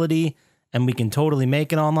the ability and we can totally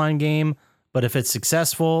make an online game, but if it's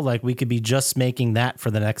successful, like we could be just making that for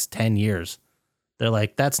the next 10 years. They're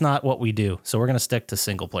like, that's not what we do. So we're going to stick to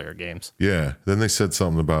single player games. Yeah. Then they said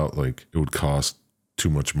something about like it would cost too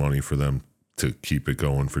much money for them to keep it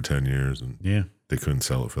going for 10 years. And Yeah. they couldn't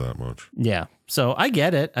sell it for that much. Yeah. So I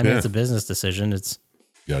get it. I mean, Yeah. it's a business decision. It's,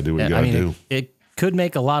 You gotta do what you gotta do. it could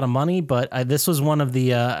make a lot of money, but this was one of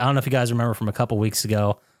the, I don't know if you guys remember from a couple weeks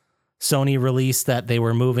ago, Sony released that they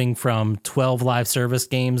were moving from 12 live service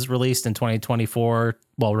games released in 2024,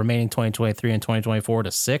 well, remaining 2023 and 2024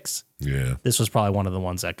 to 6. Yeah. This was probably one of the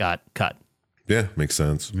ones that got cut. Yeah. Makes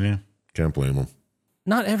sense. Yeah. Can't blame them.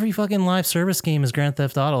 Not every fucking live service game is Grand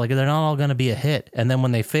Theft Auto. Like, they're not all going to be a hit. And then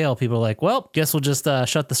when they fail, people are like, well, guess we'll just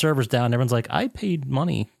shut the servers down. Everyone's like, I paid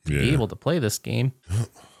money to be Yeah. able to play this game.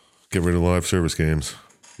 Get rid of live service games.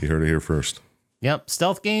 You heard it here first. Yep.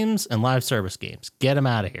 Stealth games and live service games. Get them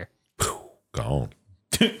out of here. Gone.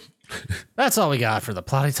 That's all we got for the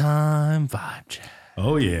Plotty Time vibe check.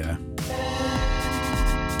 Oh, yeah.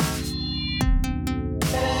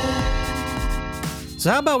 So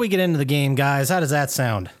how about we get into the game, guys? How does that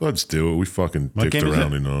sound? Let's do it. We fucking What dicked game is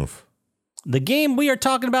around it? enough. The game we are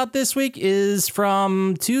talking about this week is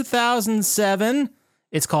from 2007.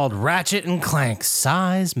 It's called Ratchet and Clank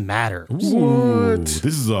Size Matters. What?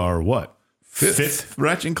 This is our what? Fifth. Fifth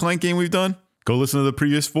Ratchet and Clank game we've done? Go listen to the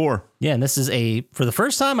previous 4. Yeah, and this is for the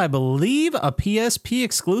first time, I believe, a PSP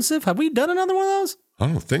exclusive. Have we done another one of those? I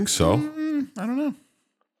don't think so. I don't know.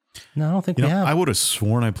 No, I don't think You we know, have. I would have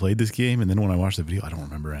sworn I played this game, and then when I watched the video, I don't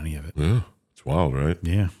remember any of it. Yeah. It's wild, right?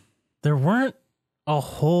 Yeah. There weren't a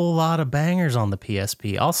whole lot of bangers on the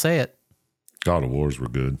PSP. I'll say it. God of Wars were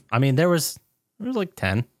good. I mean, there was like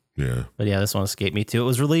 10. Yeah. But yeah, this one escaped me too. It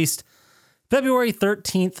was released February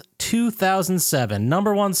 13th, 2007.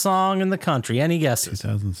 Number one song in the country. Any guesses?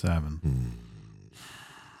 2007.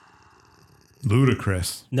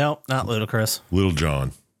 Ludicrous. No, not Ludacris. Little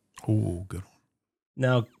John. Oh, good one.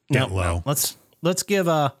 No, Get no. low. Let's give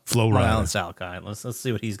Flow Long Rider. Island Sal guy. Let's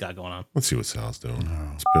see what he's got going on. Let's see what Sal's doing.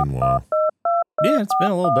 It's been a while. Yeah, it's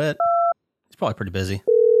been a little bit. He's probably pretty busy.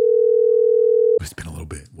 It's been a little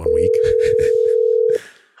bit. week.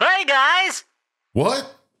 Hey guys,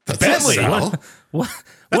 What? That's Bentley, Sal. What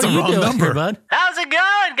That's are a you wrong doing number. here, bud? how's it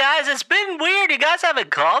going, guys? It's been weird. You guys haven't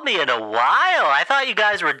called me in a while. I thought you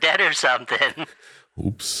guys were dead or something.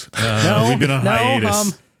 Oops. We've been on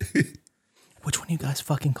hiatus. Which one of you guys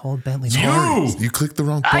fucking called Bentley? You clicked the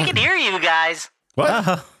wrong button. I can hear you guys.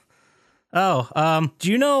 What?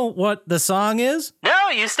 Do you know what the song is? No,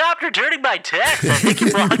 you stopped returning my text. I think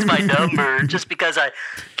you blocked my number just because I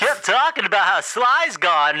kept talking about how Sly's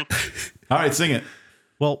gone. All right, sing it.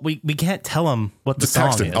 Well, we can't tell him what the Just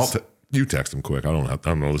song text him. is. You text him quick. I don't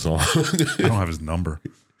know the song. I don't have his number.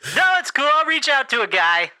 No, it's cool. I'll reach out to a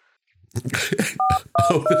guy.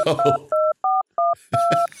 Oh no.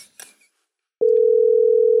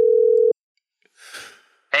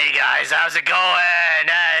 Hey guys, how's it going?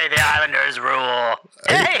 Hey, the Islanders rule.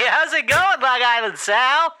 Hey, how's it going, Long Island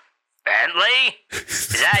Sal? Bentley? Is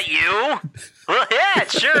that you? Well, yeah,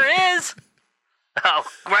 it sure is. Oh,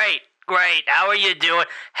 great. How are you doing?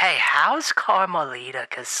 Hey, how's Carmelita?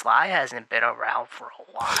 Because Sly hasn't been around for a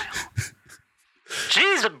while.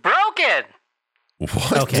 She's broken.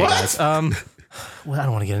 What? Okay, guys. Well, I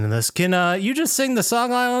don't want to get into this. Can you just sing the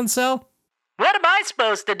song Island Cell? What am I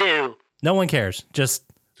supposed to do? No one cares. Just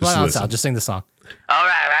Island listen. Cell. Just sing the song. All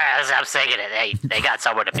right, I'm singing it. They got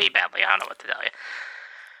somewhere to be, Bentley. I don't know what to tell you.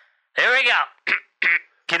 Here we go.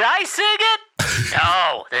 Can I sing it?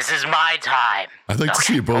 No, this is my time. I'd like to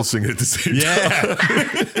see you both sing it at the same time.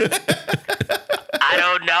 I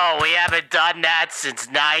don't know. We haven't done that since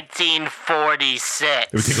 1946.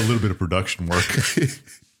 It would take a little bit of production work.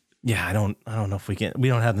 Yeah, I don't know if we can. We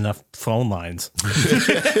don't have enough phone lines.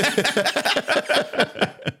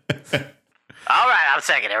 All right, I'm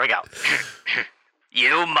singing. Here we go.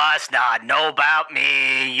 You must not know about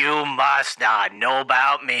me. You must not know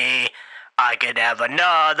about me. I could have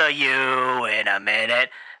another you in a minute.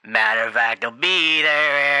 Matter of fact, I'll be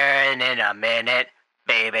there in a minute,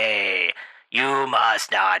 baby. You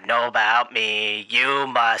must not know about me. You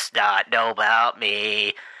must not know about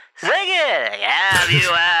me. Sing it. Have you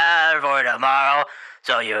ever for tomorrow?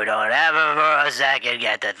 So you don't ever for a second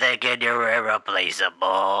get to thinking you're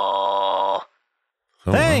irreplaceable.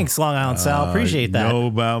 Thanks, Long Island Sal. Appreciate that. Know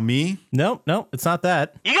about me? Nope, it's not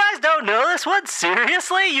that. You guys don't know this one?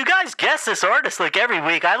 Seriously? You guys guess this artist like every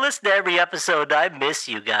week. I listen to every episode. I miss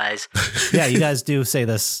you guys. Yeah, you guys do say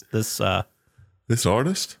this This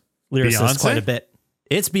artist? lyricist Beyonce? quite a bit.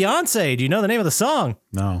 It's Beyonce. Do you know the name of the song?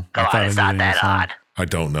 No. Come on, it's not that hard. I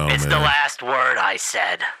don't know, It's man. the last word I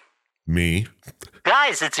said. Me?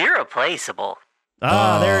 Guys, it's irreplaceable.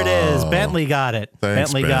 There it is. Bentley got it.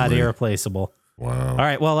 Thanks, Bentley got Bentley. irreplaceable. Wow. All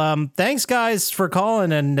right. Well, thanks guys for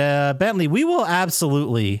calling, and Bentley, we will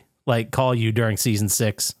absolutely call you during season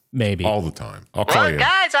 6, maybe. All the time. I'll call Well, you.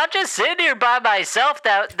 guys, I'm just sitting here by myself.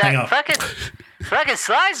 That Hang up. fucking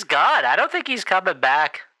Sly's gone. I don't think he's coming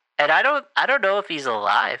back, and I don't know if he's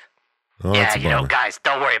alive. Oh, Yeah, that's a you know, bummer. guys,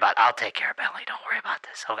 don't worry about it. I'll take care of Bentley. Don't worry about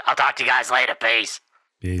this. Okay, I'll talk to you guys later. Peace.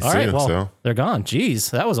 Peace. All right. ya, Well, Sal. they're gone.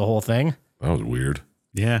 Jeez, that was a whole thing. That was weird.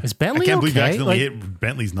 Yeah. Is Bentley I can't believe you okay? accidentally hit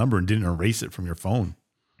Bentley's number and didn't erase it from your phone.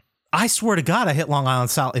 I swear to God, I hit Long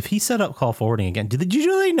Island Sal. If he set up call forwarding again, did you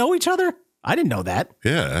really know each other? I didn't know that.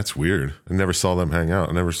 Yeah, that's weird. I never saw them hang out.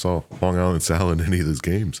 I never saw Long Island Sal in any of those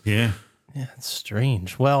games. Yeah. Yeah, it's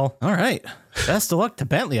strange. Well, all right. Best of luck to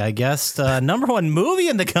Bentley, I guess. Number 1 movie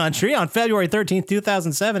in the country on February 13th,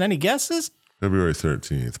 2007. Any guesses? February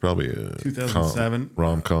 13th. Probably a 2007.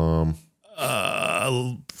 rom-com.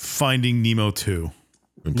 Finding Nemo 2.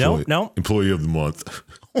 No. Employee of the month.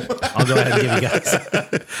 I'll go ahead and give you guys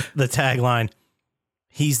the tagline.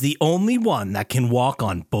 He's the only one that can walk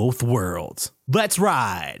on both worlds. Let's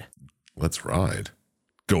ride. Let's ride.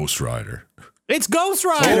 Ghost Rider. It's Ghost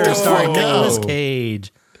Rider, starring Nicolas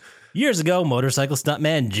Cage. Years ago, motorcycle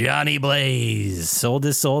stuntman Johnny Blaze sold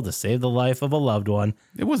his soul to save the life of a loved one.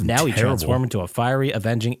 It wasn't Now he terrible. transformed into a fiery,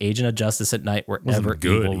 avenging agent of justice at night wherever Wasn't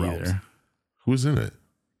good evil roams. either. Who's in it?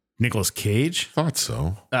 Nicolas Cage? Thought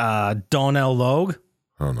so. Donnell Logue.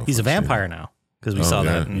 I don't know. if He's a I've seen vampire it. now because we Oh, saw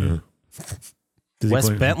yeah, that. in yeah. Did he Wes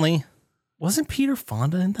play- Bentley. Wasn't Peter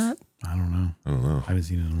Fonda in that? I don't know. I don't know. I haven't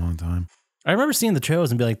seen it in a long time. I remember seeing the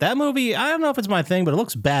trailers and be like, that movie, I don't know if it's my thing, but it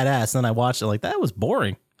looks badass. And then I watched it like, that was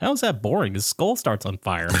boring. How is that boring? His skull starts on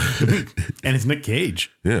fire. And it's Nick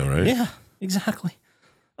Cage. Yeah, right? Yeah, exactly.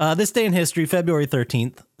 This day in history, February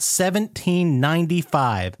 13th,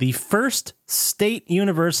 1795, the first state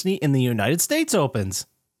university in the United States opens.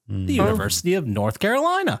 The University of North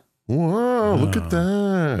Carolina. Whoa, look at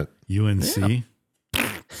that. UNC.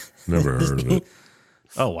 Never heard of it.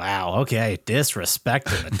 Oh, wow. Okay.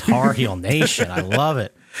 Disrespecting the Tar Heel Nation. I love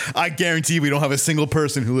it. I guarantee we don't have a single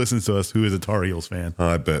person who listens to us who is a Tar Heels fan.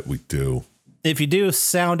 I bet we do. If you do,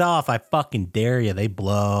 sound off. I fucking dare you. They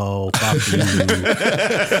blow. Fuck you.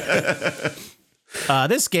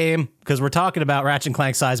 This game, because we're talking about Ratchet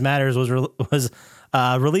Clank Size Matters, was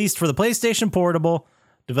released for the PlayStation Portable,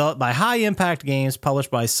 developed by High Impact Games,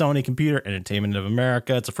 published by Sony Computer Entertainment of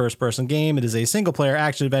America. It's a first-person game. It is a single-player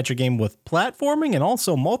action-adventure game with platforming and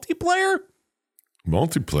also multiplayer.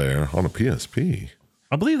 Multiplayer on a PSP.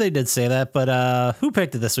 I believe they did say that, but who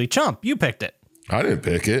picked it this week? Chump, you picked it. I didn't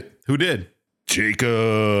pick it. Who did?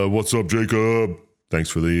 Jacob. What's up, Jacob? Thanks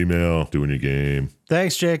for the email. Doing your game.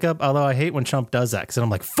 Thanks, Jacob. Although I hate when Chump does that, because then I'm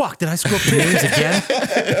like, fuck, did I screw up the names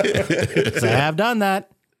again? 'Cause I have done that.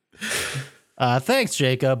 Thanks,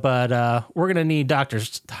 Jacob, but we're going to need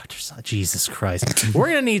Doctors, Jesus Christ. We're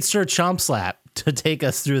going to need Sir Chump Slap to take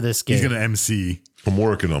us through this game. He's going to MC. I'm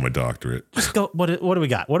working on my doctorate. Just go. What do we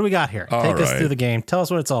got? What do we got here? All Take us right. through the game. Tell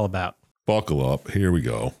us what it's all about. Buckle up. Here we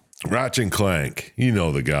go. Ratchet Clank. You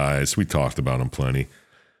know the guys. We talked about them plenty.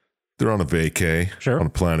 They're on a vacay. Sure. On a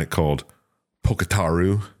planet called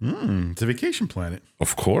Pokataru. It's a vacation planet.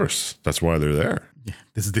 Of course. That's why they're there. Yeah,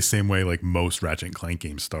 this is the same way like most Ratchet and Clank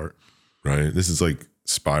games start. Right? This is like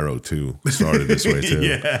Spyro 2 started this way too.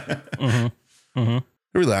 Yeah. They're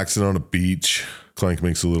relaxing on a beach. Clank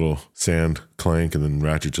makes a little sand clank and then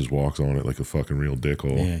Ratchet just walks on it like a fucking real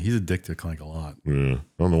dickhole. Yeah, he's addicted to Clank a lot. Yeah. I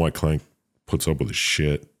don't know why Clank puts up with his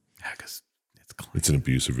shit. Yeah, because it's Clank. It's an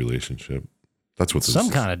abusive relationship. That's what this Some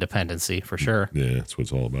is. kind of dependency for sure. Yeah, that's what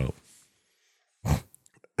it's all about.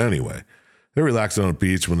 Anyway, they're relaxing on a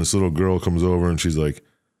beach when this little girl comes over and she's like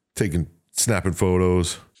snapping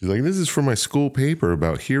photos. She's like, this is for my school paper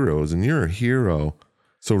about heroes and you're a hero.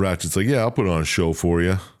 So Ratchet's like, yeah, I'll put on a show for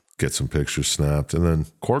you. Get some pictures snapped. And then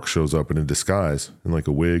Quark shows up in a disguise in like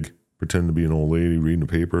a wig, pretend to be an old lady reading a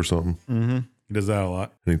paper or something. Mm-hmm. He does that a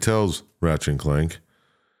lot. And he tells Ratchet and Clank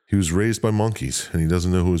he was raised by monkeys and he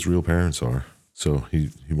doesn't know who his real parents are. So he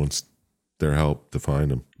wants their help to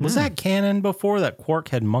find him. Was that canon before that Quark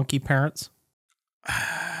had monkey parents?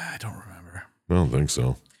 I don't remember. I don't think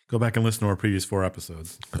so. Go back and listen to our previous 4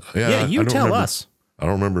 episodes. Yeah, you I don't tell remember- us. I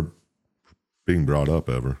don't remember being brought up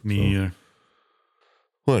ever. Me either.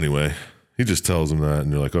 Well, anyway, he just tells him that,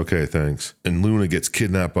 and they're like, okay, thanks. And Luna gets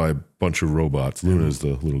kidnapped by a bunch of robots. Luna is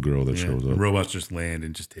the little girl that shows The up. robots just land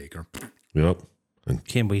and just take her. Yep.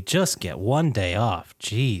 Can we just get one day off?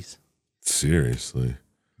 Jeez. Seriously.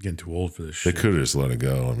 Getting too old for this They shit. could have just let it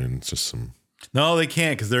go. I mean, it's just some. No, they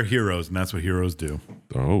can't because they're heroes, and that's what heroes do.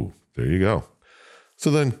 Oh, there you go.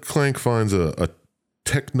 So then Clank finds a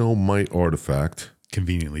technomite artifact.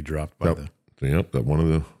 Conveniently dropped by That one of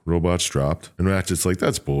the robots dropped. And Ratchet's like,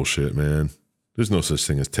 that's bullshit, man. There's no such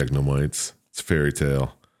thing as technomites. It's a fairy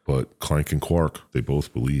tale. But Clank and Quark, they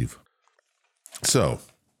both believe. So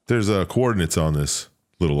there's coordinates on this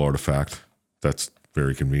little artifact. That's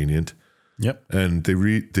very convenient. Yep. And they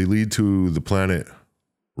lead to the planet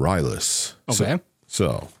Rylus. Okay.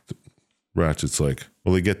 So Ratchet's like,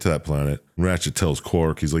 well, they get to that planet. And Ratchet tells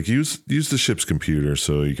Quark, he's like, use the ship's computer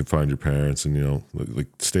so you can find your parents and, you know, like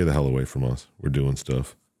stay the hell away from us. We're doing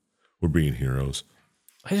stuff. We're being heroes.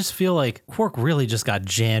 I just feel like Quark really just got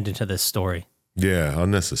jammed into this story. Yeah,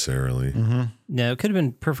 unnecessarily. No, it could have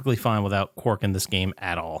been perfectly fine without Quark in this game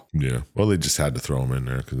at all. Yeah. Well, they just had to throw him in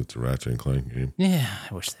there because it's a Ratchet and Clank game. Yeah,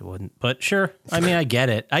 I wish they wouldn't. But sure. I mean, I get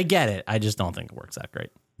it. I just don't think it works that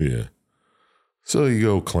great. Yeah. So you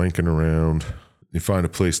go clanking around. You find a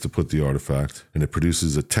place to put the artifact, and it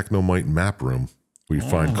produces a technomite map room where you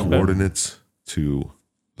find coordinates to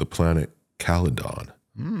the planet Caledon.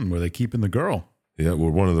 Where they keeping the girl. Yeah,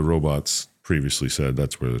 well, one of the robots previously said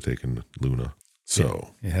that's where they're taking Luna.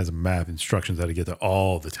 So, It has a map, instructions how to get to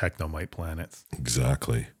all the technomite planets.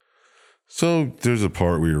 exactly. So there's a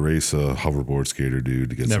part where you race a hoverboard skater dude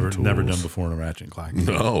to get some tools. Never done before in a Ratchet and Clank.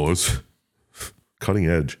 No, it's cutting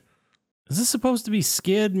edge. Is this supposed to be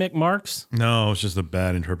Skid McMarks? No, it's just a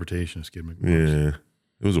bad interpretation of Skid McMarks. Yeah,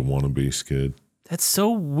 it was a wannabe skid. That's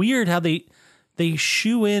so weird how they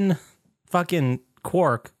shoe in fucking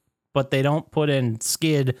Quark, but they don't put in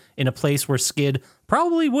Skid in a place where Skid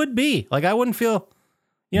probably would be. Like, I wouldn't feel,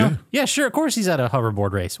 yeah, sure, of course he's at a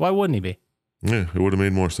hoverboard race. Why wouldn't he be? Yeah, it would have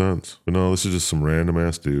made more sense. But no, this is just some random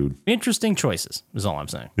ass dude. Interesting choices is all I'm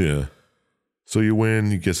saying. Yeah. So you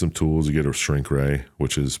win, you get some tools, you get a shrink ray,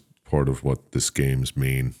 which is part of what this game's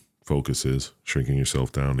main focus is, shrinking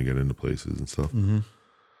yourself down to get into places and stuff. Mm-hmm.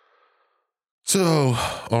 So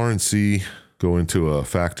RNC go into a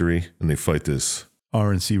factory and they fight this.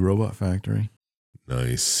 RNC Robot Factory.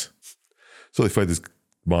 Nice. So they fight this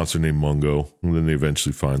monster named Mungo, and then they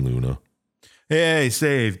eventually find Luna. Hey,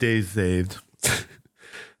 saved. Dave's saved.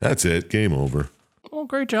 That's it. Game over. Well,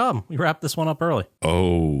 great job. We wrapped this one up early.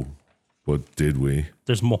 Oh, what did we?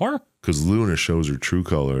 There's more? Because Luna shows her true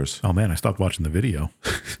colors. Oh man, I stopped watching the video.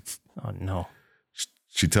 Oh, no.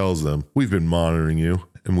 She tells them, we've been monitoring you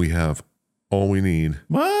and we have all we need.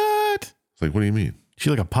 What? It's like, what do you mean? She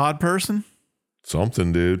like a pod person?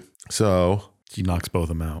 Something, dude. So, She knocks both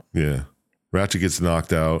of them out. yeah. Ratchet gets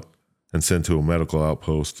knocked out and sent to a medical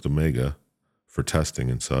outpost, Omega, for testing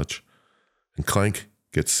and such. And Clank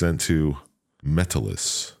gets sent to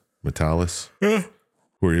Metalis,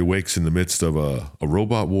 where he wakes in the midst of a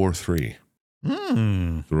Robot War 3.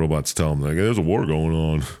 The robots tell him, like, there's a war going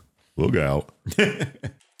on. Look out.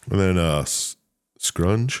 And then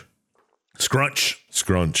Scrunch,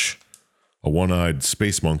 a one-eyed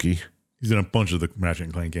space monkey. He's in a bunch of the Ratchet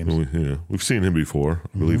and Clank games. We've seen him before.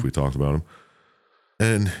 I believe we talked about him.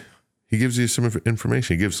 And he gives you some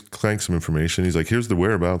information. He gives Clank some information. He's like, here's the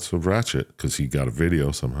whereabouts of Ratchet, because he got a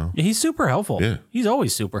video somehow. Yeah, he's super helpful. Yeah. He's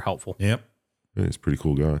always super helpful. Yep. Yeah, he's a pretty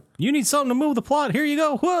cool guy. You need something to move the plot. Here you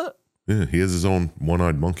go. What? Yeah, he has his own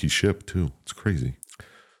one-eyed monkey ship, too. It's crazy.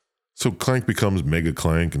 So Clank becomes Mega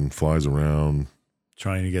Clank and flies around.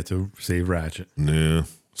 Trying to get to save Ratchet. Yeah,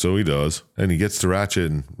 so he does. And he gets to Ratchet,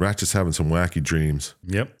 and Ratchet's having some wacky dreams.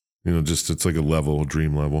 Yep. You know, just it's like a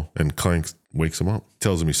dream level. And Clank wakes him up,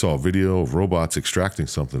 tells him he saw a video of robots extracting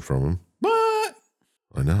something from him. What?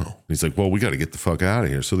 I know. He's like, well, we got to get the fuck out of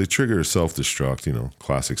here. So they trigger a self-destruct, you know,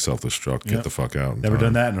 classic self-destruct, get Yep. the fuck out. Never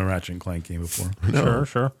done that in a Ratchet and Clank game before. No.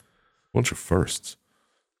 Sure. Bunch of firsts.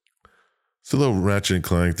 So though Ratchet and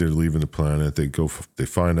Clank, they're leaving the planet. They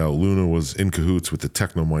find out Luna was in cahoots with the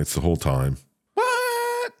Technomites the whole time.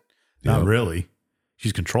 What? Yeah. Not really.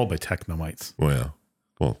 She's controlled by Technomites. Well, yeah.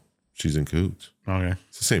 Well, she's in cahoots. Okay.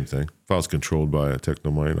 It's the same thing. If I was controlled by a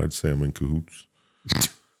Technomite, I'd say I'm in cahoots.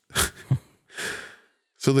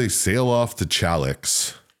 So they sail off to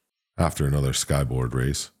Chalix after another skyboard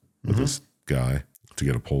race with this guy to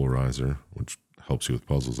get a polarizer, which helps you with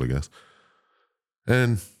puzzles, I guess.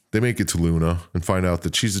 And they make it to Luna and find out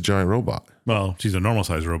that she's a giant robot. Well, she's a normal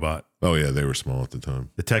sized robot. Oh, yeah, they were small at the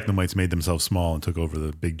time. The Technomites made themselves small and took over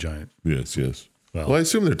the big giant. Yes. Well, I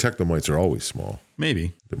assume their Technomites are always small.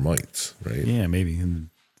 maybe. They're mites, right? Yeah, maybe. And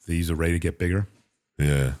they use a ray to get bigger.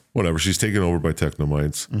 Yeah. Whatever. She's taken over by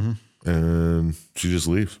Technomites. And she just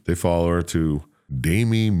leaves. They follow her to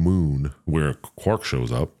Damie Moon, where Quark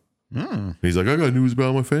shows up. He's like, I got news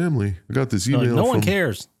about my family. I got this email. Like, no one from-"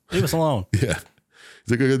 cares. Leave us alone. Yeah.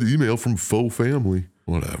 He's like, I got the email from faux family.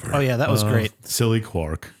 Whatever. Oh, yeah, that was great. Silly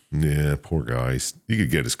Quark. Yeah, poor guy. You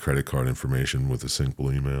could get his credit card information with a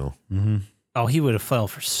simple email. Oh, he would have fell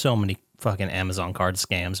for so many fucking Amazon card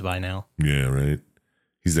scams by now. Yeah, right.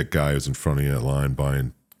 He's that guy who's in front of you at line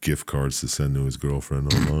buying gift cards to send to his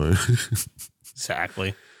girlfriend online.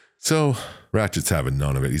 Exactly. So Ratchet's having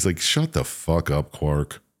none of it. He's like, shut the fuck up,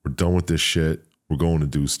 Quark. We're done with this shit. We're going to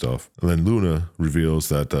do stuff. And then Luna reveals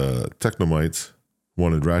that Technomites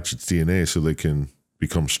wanted Ratchet's DNA so they can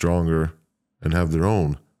become stronger and have their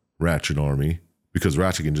own Ratchet army, because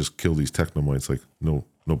Ratchet can just kill these Technomites like no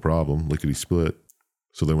problem, lickety split.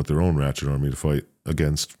 So they want their own Ratchet army to fight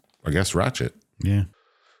against, I guess, Ratchet. Yeah.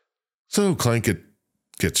 So Clank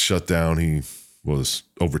gets shut down. He was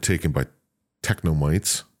overtaken by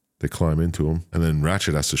Technomites. They climb into him, and then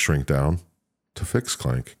Ratchet has to shrink down to fix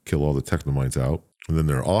Clank, kill all the Technomites out. And then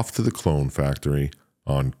they're off to the clone factory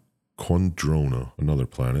on Quandrona, another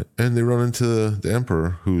planet. And they run into the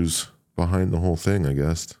Emperor, who's behind the whole thing, I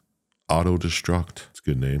guess. Auto Destruct. It's a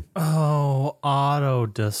good name. Oh, auto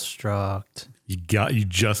destruct. You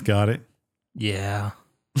just got it. Yeah.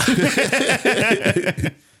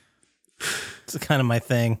 It's kind of my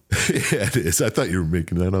thing. Yeah, it is. I thought you were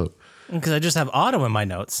making that up. Because I just have Otto in my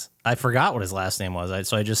notes. I forgot what his last name was,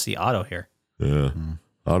 so I just see Otto here. Yeah.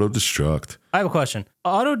 Auto Destruct. I have a question.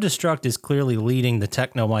 Auto Destruct is clearly leading the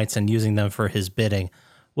Technomites and using them for his bidding.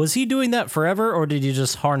 Was he doing that forever, or did he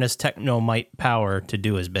just harness Technomite power to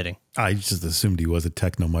do his bidding? I just assumed he was a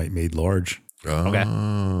Technomite made large. Oh. Okay.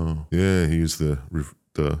 Yeah, he used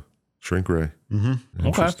the shrink ray. Mm-hmm.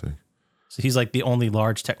 Interesting. So he's like the only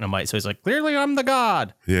large Technomite. So he's like, clearly I'm the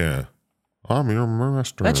god. Yeah. I'm your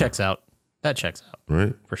master. That checks out.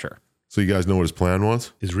 Right? For sure. So you guys know what his plan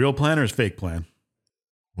was? His real plan or his fake plan?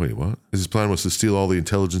 Wait, what? His plan was to steal all the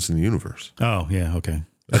intelligence in the universe. Oh, yeah, okay.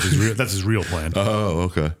 That's his real plan. Oh,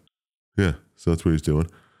 okay. Yeah, so that's what he's doing.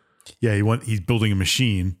 Yeah, he's building a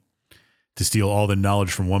machine to steal all the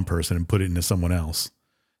knowledge from one person and put it into someone else.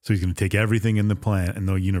 So he's going to take everything in the planet and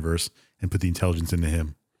the universe and put the intelligence into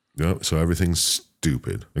him. Yep, so everything's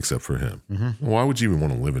stupid except for him. Mm-hmm. Why would you even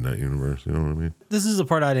want to live in that universe? You know what I mean? This is the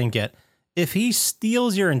part I didn't get. if he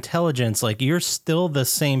steals your intelligence, like you're still the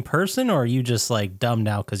same person, or are you just like dumb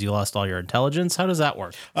now because you lost all your intelligence? How does that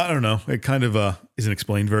work? I don't know. It kind of isn't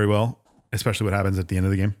explained very well, especially what happens at the end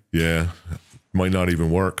of the game. Yeah. Might not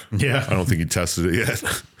even work. Yeah. I don't think he tested it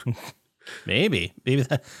yet. Maybe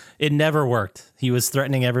it never worked. He was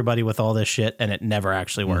threatening everybody with all this shit, and it never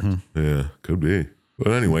actually worked. Yeah, could be.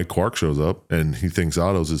 But anyway, Quark shows up, and he thinks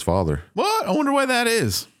Otto's his father. What? I wonder why that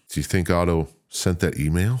is. Do you think Otto sent that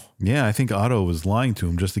email? Yeah, I think Otto was lying to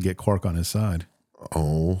him just to get Quark on his side.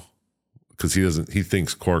 Oh, because he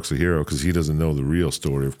thinks Quark's a hero because he doesn't know the real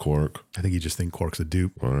story of Quark. I think he just thinks Quark's a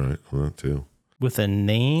dupe. All right, well, that too. With a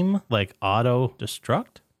name like Auto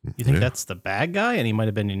Destruct? You think that's the bad guy and he might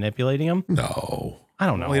have been manipulating him? No. I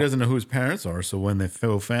don't know. Well, he doesn't know who his parents are, so when the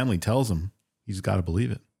faux family tells him, he's got to believe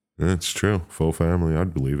it. That's true. Faux family,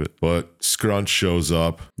 I'd believe it. But Scrunch shows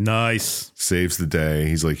up, Nice. saves the day.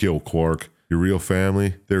 He's like, yo, Quark, your real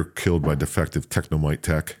family, they're killed by defective technomite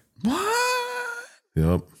tech. What?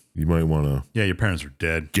 Yep. You might want to Yeah, your parents are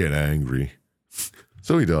dead. get angry.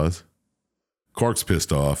 So he does. Quark's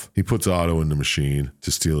pissed off. He puts Otto in the machine to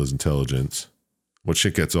steal his intelligence. When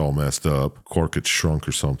shit gets all messed up, Quark gets shrunk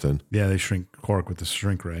or something. Yeah, they shrink Quark with the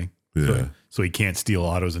shrink ray. Yeah. So he can't steal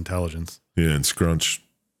Otto's intelligence. Yeah, and Scrunch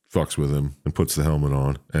fucks with him and puts the helmet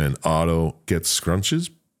on. And Otto gets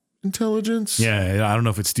Scrunch's intelligence? Yeah, I don't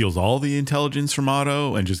know if it steals all the intelligence from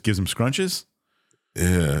Otto and just gives him scrunches.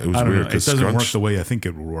 Yeah, it was I don't weird know. It because doesn't work Scrunch, the way I think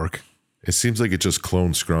it would work. it seems like it just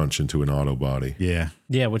cloned Scrunch into an Otto body. Yeah.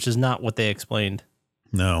 Yeah, which is not what they explained.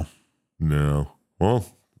 No. No. Well,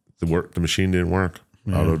 the machine didn't work.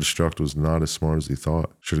 Yeah. Auto Destruct was not as smart as he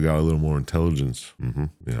thought. Should have got a little more intelligence.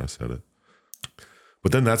 Yeah, I said it.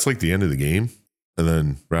 But then that's like the end of the game. And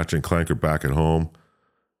then Ratchet and Clank are back at home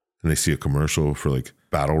and they see a commercial for like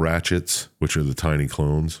battle ratchets, which are the tiny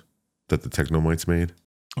clones that the Technomites made.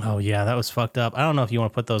 Oh, yeah, that was fucked up. I don't know if you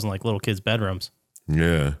want to put those in like little kids' bedrooms.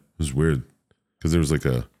 Yeah, it was weird because there was like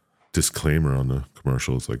a disclaimer on the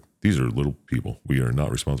commercial. It's like, these are little people. We are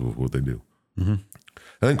not responsible for what they do. And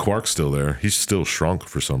then Quark's still there. He's still shrunk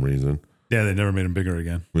for some reason. Yeah, they never made him bigger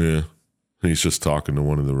again. Yeah. He's just talking to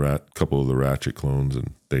one of the couple of the Ratchet clones,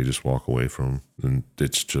 and they just walk away from him. And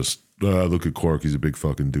it's just, look at Quark. He's a big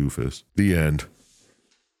fucking doofus. The end.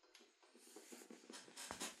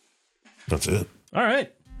 That's it. All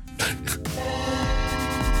right.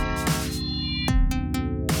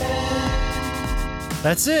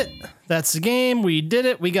 That's it. That's the game. We did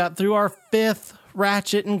it. We got through our 5th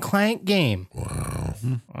Ratchet and Clank game. Wow.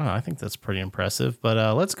 Wow, I think that's pretty impressive.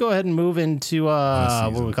 But let's go ahead and move into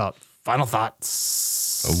what do we call it? Final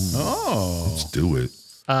thoughts. Oh. Let's do it.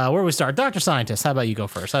 Where do we start? Dr. Syintist, how about you go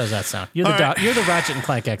first? How does that sound? You're the you're the Ratchet and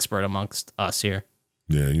Clank expert amongst us here.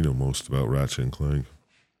 Yeah, you know most about Ratchet and Clank.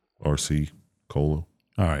 RC, Colo.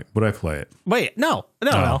 All right. Would I play it? Wait, no.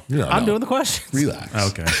 No, I'm no. doing the questions.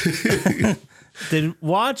 Relax. Okay. Did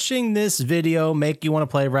watching this video make you want to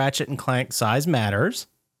play Ratchet and Clank Size Matters?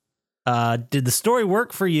 Did the story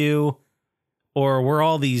work for you? Or were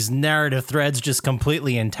all these narrative threads just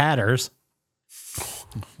completely in tatters?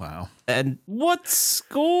 Wow. And what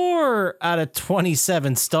score out of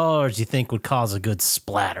 27 stars do you think would cause a good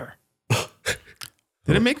splatter?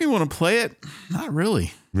 Did it make me want to play it? Not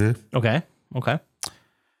really. Yeah. Okay.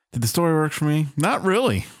 Did the story work for me? Not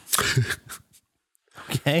really.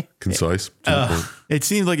 Okay. Concise. It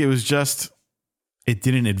seemed like it was just, it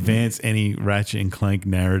didn't advance any Ratchet and Clank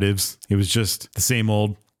narratives. It was just the same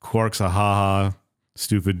old Quark's a ha-ha,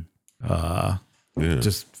 stupid,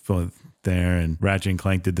 just fun there. And Ratchet and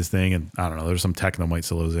Clank did this thing. And I don't know, there's some Technomite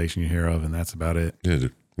civilization you hear of, and that's about it. Yeah,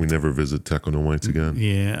 we never visit Technomites again.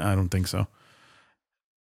 Yeah, I don't think so.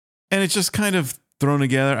 And it's just kind of thrown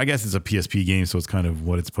together. I guess it's a PSP game, so it's kind of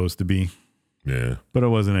what it's supposed to be. Yeah. But it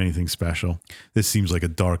wasn't anything special. This seems like a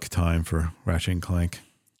dark time for Ratchet and Clank.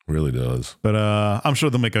 Really does. But I'm sure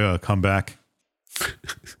they'll make a comeback.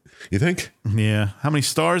 You think? Yeah. How many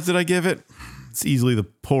stars did I give it? It's easily the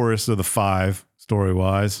poorest of the 5,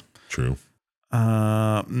 story-wise. True.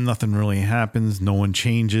 Nothing really happens. No one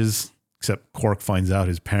changes, except Quark finds out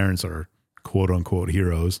his parents are quote-unquote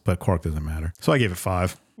heroes, but Quark doesn't matter. So I gave it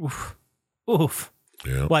 5. Oof.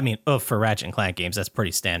 Yeah. Well, I mean, for Ratchet and Clank games, that's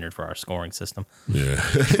pretty standard for our scoring system. Yeah.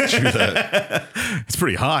 True that. It's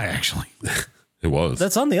pretty high, actually. It was.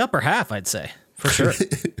 That's on the upper half, I'd say, for sure.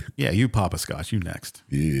 Yeah, you Poppascotch, you next.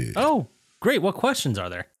 Yeah. Oh, great. What questions are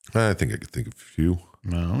there? I think I could think of a few.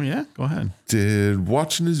 Oh, yeah? Go ahead. Did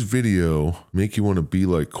watching this video make you want to be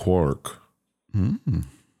like Quark?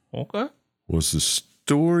 Okay. Was the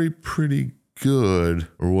story pretty good,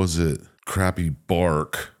 or was it crappy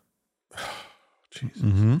bark? Jesus.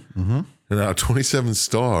 And out of 27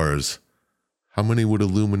 stars, How many would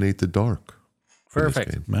illuminate the dark? for this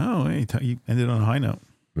Perfect. game? No, hey, you ended on a high note.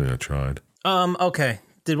 Yeah, I tried. Okay.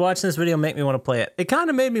 Did watching this video make me want to play it? It kind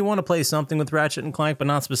of made me want to play something with Ratchet and Clank, but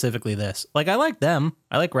not specifically this. Like, I like them.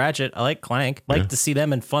 I like Ratchet. I like Clank. Like to see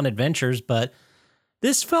them in fun adventures, but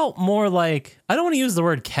this felt more like, I don't want to use the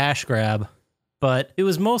word cash grab, but it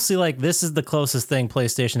was mostly like, this is the closest thing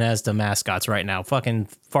PlayStation has to mascots right now. Fucking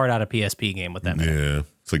fart out a PSP game with them. Yeah,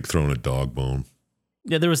 it's like throwing a dog bone.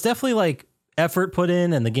 Yeah, there was definitely like effort put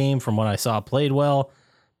in, and the game, from what I saw, played well,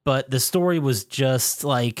 but the story was just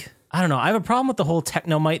like, I don't know. I have a problem with the whole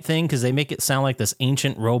Technomite thing because they make it sound like this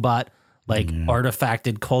ancient robot, like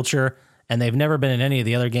artifacted culture, and they've never been in any of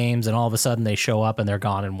the other games, and all of a sudden they show up and they're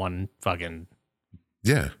gone in one fucking...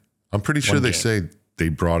 Yeah, I'm pretty sure they say they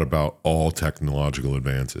brought about all technological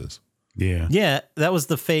advances. Yeah. Yeah, that was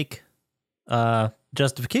the fake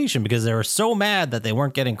justification because they were so mad that they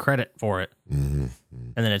weren't getting credit for it. Mm-hmm.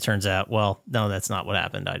 And then it turns out, well, no, that's not what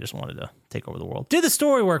happened. I just wanted to take over the world. Did the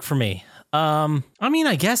story work for me? I mean,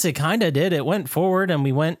 I guess it kind of did. It went forward and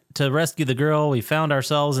we went to rescue the girl. We found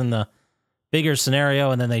ourselves in the bigger scenario,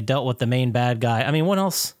 and then they dealt with the main bad guy. I mean, what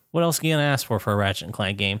else are you going to ask for a Ratchet and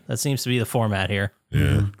Clank game? That seems to be the format here.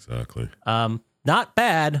 Yeah, exactly. Not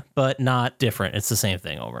bad, but not different. It's the same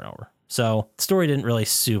thing over and over. So the story didn't really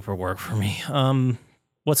super work for me.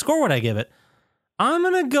 What score would I give it? I'm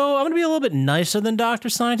going to be a little bit nicer than Dr.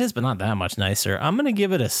 Syintist, but not that much nicer. I'm going to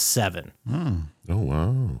give it a 7. Oh,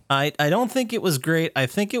 wow. I don't think it was great. I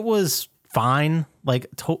think it was fine. Like,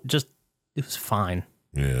 it was fine.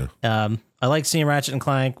 Yeah. I like seeing Ratchet and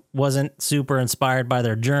Clank. Wasn't super inspired by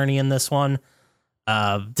their journey in this one.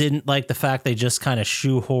 Didn't like the fact they just kind of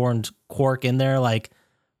shoehorned Quark in there. Like,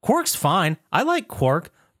 Quark's fine. I like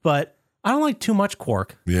Quark, but I don't like too much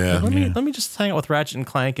Quark. Yeah. Like, let me just hang out with Ratchet and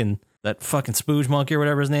Clank and that fucking Spooge monkey or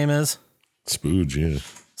whatever his name is. Spooge, yeah.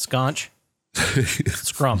 Sconch.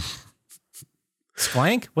 Scrum.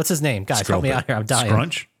 Sklank? What's his name? Guys, help me out here. I'm dying.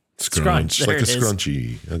 Scrunch? Scrunch. There Like a it is.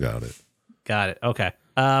 scrunchie. I got it. Got it. Okay.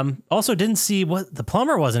 Also didn't see what the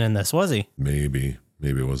plumber wasn't in this, was he? Maybe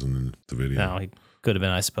it wasn't in the video. No, he could have been,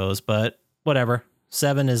 I suppose, but whatever.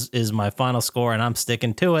 7 is my final score, and I'm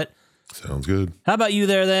sticking to it. Sounds good. How about you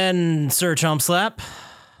there then, Sir Chump Slap?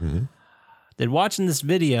 Mm-hmm. Did watching this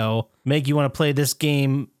video make you want to play this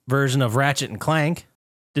game version of Ratchet and Clank?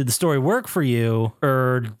 Did the story work for you,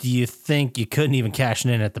 or do you think you couldn't even cash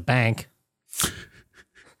it in at the bank?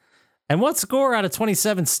 And what score out of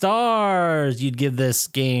 27 stars you'd give this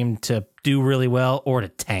game to do really well or to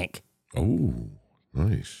tank? Oh,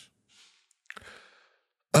 nice.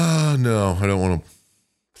 No, I don't want to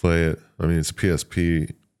play it. I mean, it's a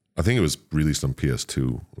PSP. I think it was released on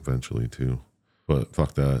PS2 eventually too. But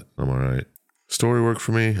fuck that. I'm all right. Story worked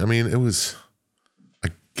for me. I mean, it was, I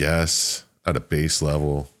guess, at a base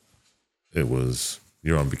level, it was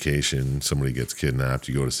you're on vacation, somebody gets kidnapped,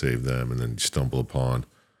 you go to save them, and then you stumble upon,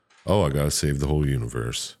 oh, I got to save the whole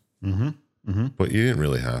universe. Mm-hmm. Mm-hmm. But you didn't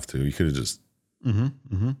really have to. You could have just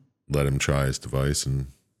let him try his device and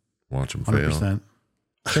watch him fail. 100%.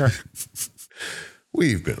 Sure.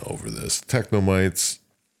 We've been over this. Technomites,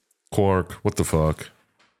 Quark, what the fuck?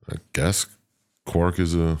 I guess Quark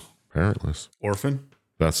is a parentless. Orphan?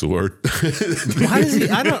 That's the word. Why does he?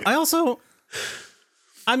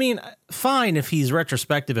 I mean, fine if he's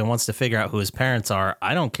retrospective and wants to figure out who his parents are.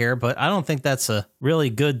 I don't care, but I don't think that's a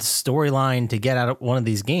really good storyline to get out of one of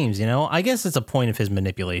these games, you know? I guess it's a point of his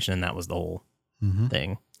manipulation, and that was the whole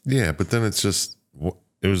thing. Yeah, but then it's just,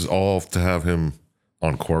 it was all to have him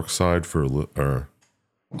on Quark's side or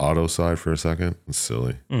Otto's side for a second. It's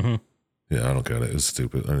silly. Mm-hmm. Yeah, I don't get it. It was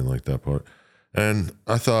stupid. I didn't like that part. And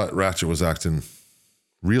I thought Ratchet was acting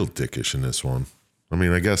real dickish in this one. I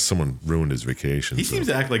mean, I guess someone ruined his vacation. He seems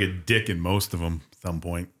to act like a dick in most of them at some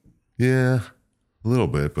point. Yeah, a little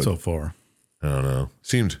bit, but So far. I don't know.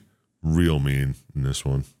 Seemed real mean in this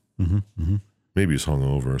one. Maybe he's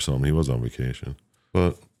hungover or something. He was on vacation,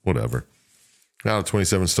 but whatever. Out of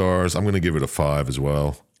 27 stars, I'm going to give it a 5 as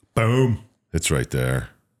well. Boom. It's right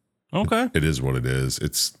there. Okay. It is what it is.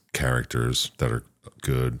 It's characters that are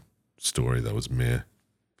good, story that was meh,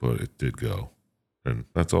 but it did go. And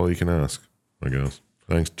that's all you can ask, I guess.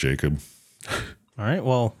 Thanks, Jacob. All right.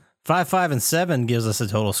 Well, 5, 5, and 7 gives us a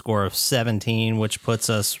total score of 17, which puts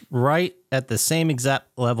us right at the same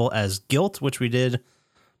exact level as Guilt, which we did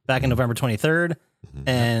back in November 23rd,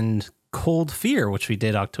 and Cold Fear, which we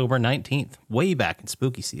did October 19th, way back in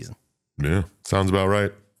spooky season. Yeah, sounds about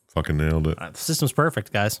right. Fucking nailed it. The system's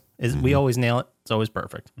perfect, guys. We always nail it. It's always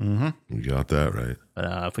perfect. You got that right.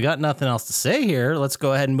 But if we got nothing else to say here, let's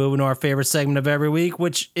go ahead and move into our favorite segment of every week,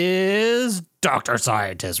 which is Dr.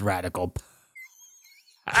 Syintist Radical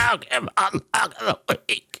Pokemon Lock of the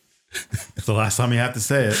Week. It's the last time you have to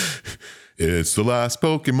say it. It's the last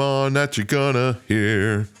Pokemon that you're gonna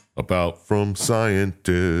hear about from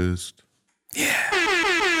Syintist.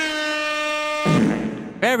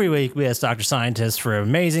 Every week we ask Dr. Syintist for an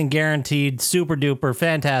amazing, guaranteed, super duper,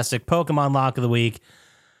 fantastic Pokemon Lock of the Week,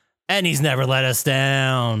 and he's never let us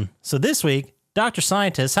down. So this week, Dr.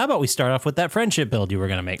 Syintist, how about we start off with that friendship build you were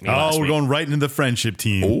going to make me last We're week? going right into the friendship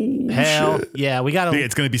team. Hell, shit. yeah, we got to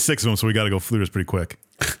It's going to be 6 of them, so we got to go through this pretty quick.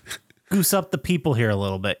 goose up the people here a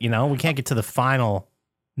little bit, you know? We can't get to the final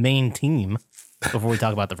main team before we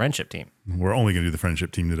talk about the friendship team. We're only going to do the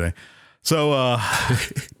friendship team today. So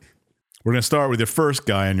we're going to start with your first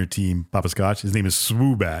guy on your team, Poppascotch. His name is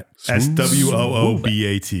Swoobat.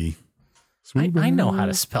 Swoobat. I know how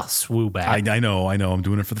to spell Swoobat. I know. I'm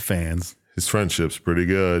doing it for the fans. His friendship's pretty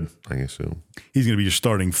good, I assume. He's going to be your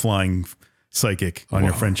starting flying psychic on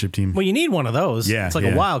your friendship team. Well, you need one of those. Yeah, it's like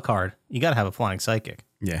yeah. a wild card. You got to have a flying psychic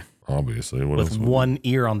Yeah. Obviously. What with else would one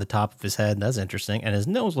ear on the top of his head. That's interesting. And his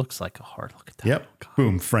nose looks like a heart. Look at that. Yep.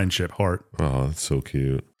 Boom. Friendship. Heart. Oh, that's so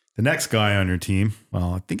cute. The next guy on your team,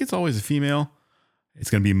 well, I think it's always a female. It's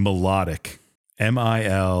going to be Melodic.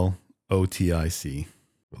 Milotic.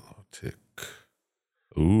 Tick.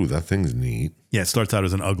 Ooh, that thing's neat. Yeah, it starts out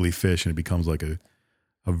as an ugly fish and it becomes like a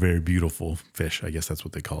very beautiful fish. I guess that's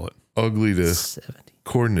what they call it. Ugly to, 70.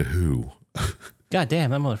 according to who? God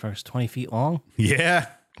damn, that motherfucker's 20 feet long. Yeah.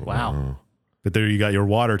 Wow. But there you got your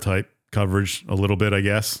water type coverage a little bit, I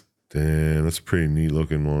guess. Damn, that's a pretty neat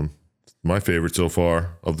looking one. My favorite so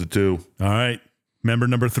far of the two. All right. Member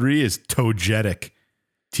number 3 is Togetic.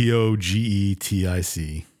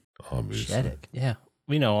 Togetic. Obviously. Jetic. Yeah.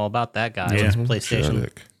 We know all about that guy. Yeah. It's PlayStation.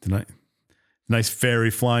 Jetic. Nice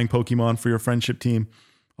fairy flying Pokemon for your friendship team.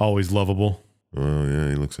 Always lovable. Oh, yeah,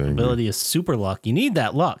 he looks angry. Ability is super luck. You need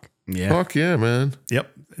that luck. Yeah. Fuck yeah, man.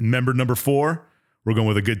 Yep. And member number 4, we're going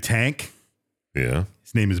with a good tank. Yeah.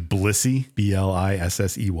 His name is Blissey.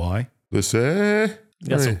 Blissey. Listen. He's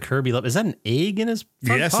got some Kirby love. Is that an egg in his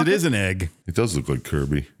front Yes, pocket? it is an egg. It does look like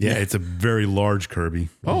Kirby. Yeah, it's a very large Kirby.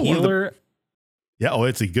 Oh, one of the- Healer.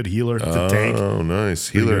 it's a good healer. It's a tank. Oh, nice.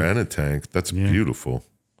 Pretty Healer good. and a tank. That's Yeah. beautiful.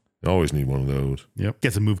 You always need one of those. Yep.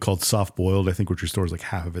 Gets a move called Soft Boiled, I think, which restores like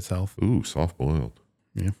half of its health. Ooh, soft boiled.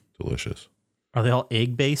 Yeah. Delicious. Are they all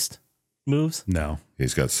egg based moves? No.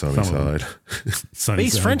 He's got sunny Some of side. Sunny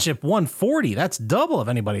Base side. friendship 140. That's double of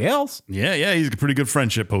anybody else. Yeah, he's a pretty good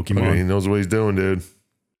friendship Pokemon. Okay, he knows what he's doing, dude.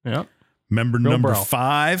 Yeah. Member Real number bro.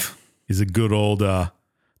 5 is a good old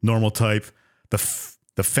normal type. The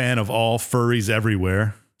fan of all furries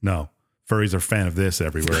everywhere. No, furries are fan of this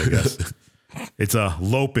everywhere, I guess. It's a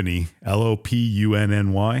Lopunny.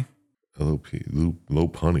 Lopunny. LOP.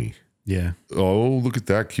 Lope Honey. Yeah. Oh, look at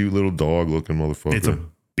that cute little dog looking motherfucker.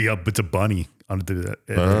 It's a bunny under the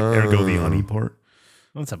ergo the honey part.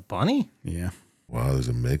 That's a bunny? Yeah. Wow, there's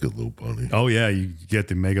a mega Lope Bunny. Oh yeah, you get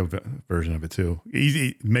the mega version of it too.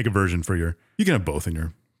 Easy mega version for your. You can have both in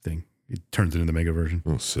your thing. It turns it into mega version.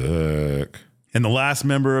 Oh, sick. And the last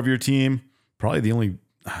member of your team, probably the only.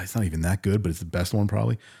 It's not even that good, but it's the best one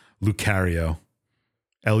probably. Lucario.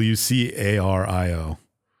 Lucario.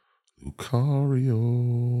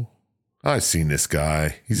 Lucario. I've seen this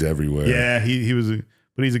guy. He's everywhere. Yeah, he was,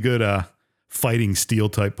 but he's a good fighting steel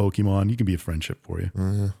type Pokemon. You can be a friendship for you.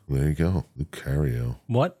 There you go. Lucario.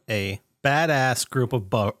 What a badass group of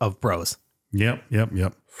bros. Yep.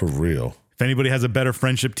 For real. If anybody has a better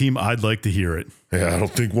friendship team, I'd like to hear it. Yeah, I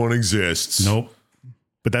don't think one exists. Nope.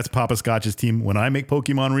 But that's Poppascotch's team. When I make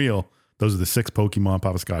Pokemon real, those are the 6 Pokemon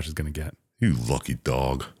Poppascotch is going to get. You lucky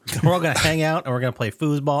dog. We're all going to hang out and we're going to play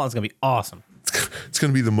foosball. It's going to be awesome. It's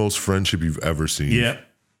going to be the most friendship you've ever seen. Yep.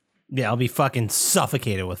 Yeah, I'll be fucking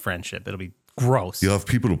suffocated with friendship. It'll be gross. You'll have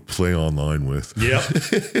people to play online with. Yep.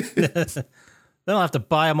 They don't have to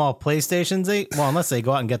buy them all PlayStations. Well, unless they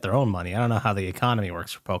go out and get their own money. I don't know how the economy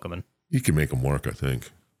works for Pokemon. You can make them work, I think.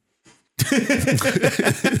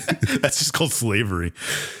 That's just called slavery.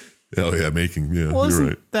 Oh, yeah, yeah, Well, you're isn't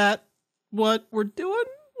right. that what we're doing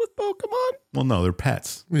with Pokemon? Well, no, they're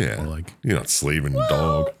pets. Yeah, Or like, you're not slaving a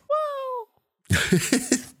dog.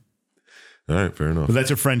 All right, fair enough. but that's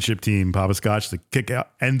your friendship team, Poppascotch, to kick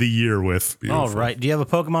out end the year with. All right. Do you have a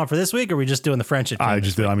Pokemon for this week, or are we just doing the friendship team?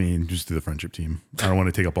 Just do the friendship team. I don't want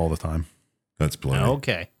to take up all the time. That's plenty.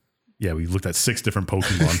 Okay. Yeah, we looked at 6 different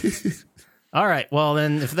Pokemon. All right. Well,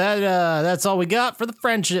 then, if that's all we got for the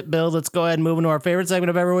friendship build, let's go ahead and move into our favorite segment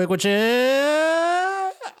of every week, which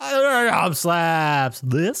is Chump Slaps.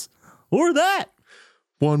 This or that.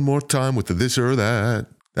 One more time with the this or that.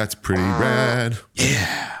 That's pretty rad.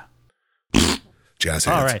 yeah. Jazz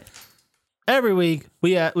hands. All right. Every week,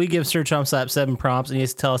 we give Sir Chump Slap 7 prompts, and he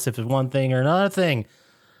has to tell us if it's one thing or another thing.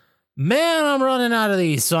 Man, I'm running out of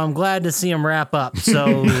these, so I'm glad to see him wrap up.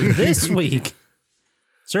 So this week,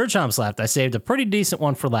 Sir Chump Slap, I saved a pretty decent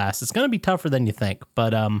one for last. It's going to be tougher than you think,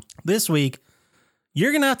 but this week,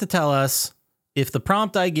 you're going to have to tell us if the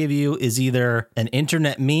prompt I give you is either an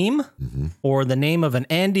internet meme or the name of an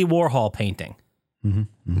Andy Warhol painting.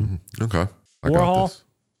 Okay. I got Warhol this.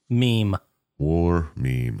 meme. Warhol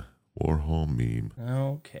meme.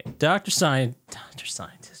 Okay. Dr.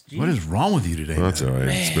 Syintist. What is wrong with you today? Well, that's all right.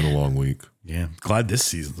 It's been a long week. Yeah, glad this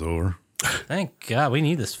season's over. Thank God. We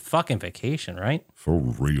need this fucking vacation, right? For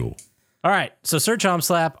real. All right. So, Sir Chump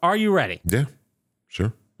Slap, are you ready? Yeah.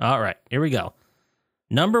 Sure. All right. Here we go.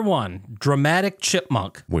 Number 1, dramatic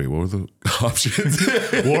chipmunk. Wait, what were the options?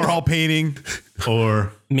 Warhol painting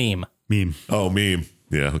or Meme. meme. Oh, meme.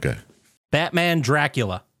 Yeah, okay. Batman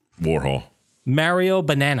Dracula. Warhol. Mario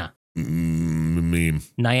Banana. Meme.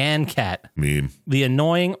 Nyan Cat. Meme. The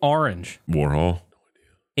Annoying Orange. Warhol.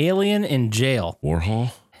 Alien in Jail.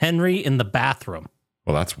 Warhol? Henry in the Bathroom.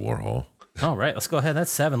 Well, that's Warhol. All right. Let's go ahead.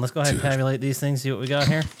 That's 7. Let's go ahead and tabulate these things. See what we got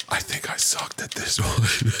here. I think I sucked at this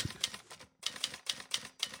one.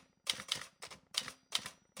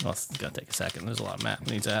 Well, it's going to take a second. There's a lot of math that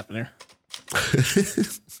needs to happen here.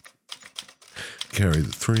 Carry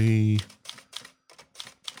the 3.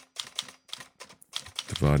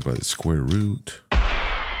 Divide by the square root.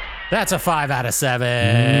 That's a 5 out of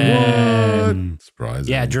 7. What?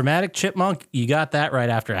 Surprising. Yeah, dramatic chipmunk. You got that right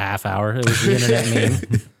after a half hour. It was the internet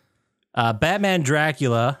meme. Batman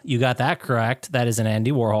Dracula. You got that correct. That is an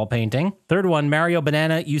Andy Warhol painting. Third one, Mario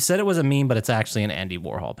Banana. You said it was a meme, but it's actually an Andy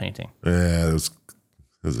Warhol painting. Yeah, it was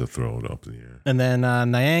a throw it up in the air. And then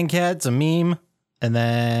Nyan Cat's a meme. And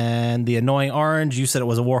then the Annoying Orange. You said it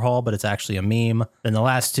was a Warhol, but it's actually a meme. And the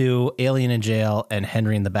last 2, Alien in Jail and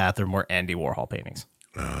Henry in the Bathroom, were Andy Warhol paintings.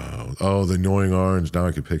 Oh, the annoying orange. Now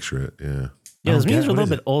I can picture it. Yeah. Yeah, those Okay, memes are a what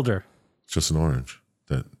little is bit older. It's just an orange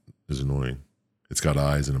that is annoying. It's got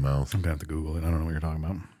eyes and a mouth. I'm going to have to Google it. I don't know what you're talking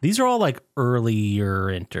about. These are all like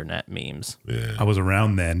earlier internet memes. Yeah. I was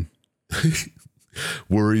around then.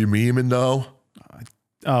 Were you memeing though?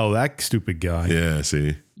 Oh, that stupid guy. Yeah,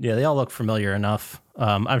 see? Yeah, they all look familiar enough.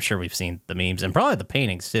 I'm sure we've seen the memes and probably the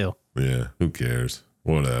paintings too. Yeah, who cares?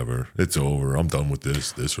 Whatever. It's over. I'm done with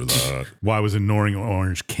this or that. Why was Annoying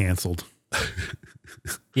Orange canceled?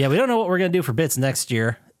 Yeah, we don't know what we're going to do for bits next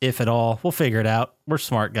year, if at all. We'll figure it out. We're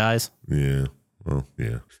smart guys. Yeah. Well,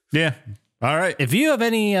 yeah. Yeah. All right. If you have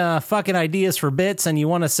any fucking ideas for bits and you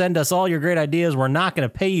want to send us all your great ideas we're not going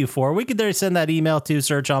to pay you for, we could there send that email to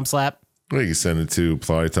Sir Chump Slap. Well, you can send it to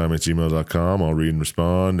plottytime@gmail.com. I'll read and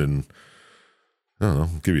respond, and I don't know,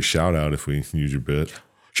 give you a shout out if we use your bit.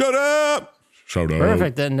 Shut up! Shout out.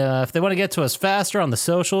 Perfect. And if they want to get to us faster on the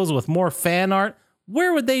socials with more fan art,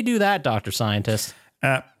 where would they do that, Dr. Syintist?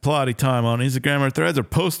 At Plotty Time on Instagram or Threads, or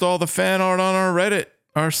post all the fan art on our Reddit,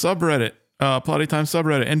 our subreddit, Plotty Time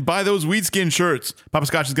subreddit, and buy those weed skin shirts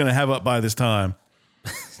Poppascotch is going to have up by this time.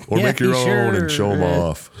 Or Yeah, make your own sure. and show them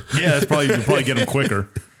off. Yeah, that's probably you can probably get them quicker.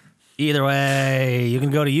 Either way, you can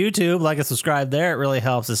go to YouTube, like and subscribe there. It really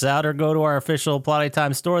helps us out. Or go to our official Plotty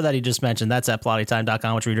Time store that he just mentioned. That's at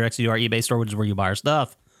plottytime.com, which redirects you to our eBay store, which is where you buy our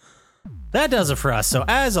stuff. That does it for us. So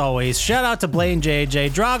as always, shout out to Blaine JJ,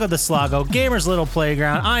 Drago the Slago, Gamers Little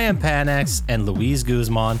Playground, I Am Panex, and Luis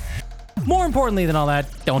Guzman. More importantly than all that,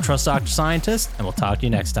 don't trust Dr. Syintist, and we'll talk to you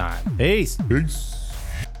next time. Peace. Peace.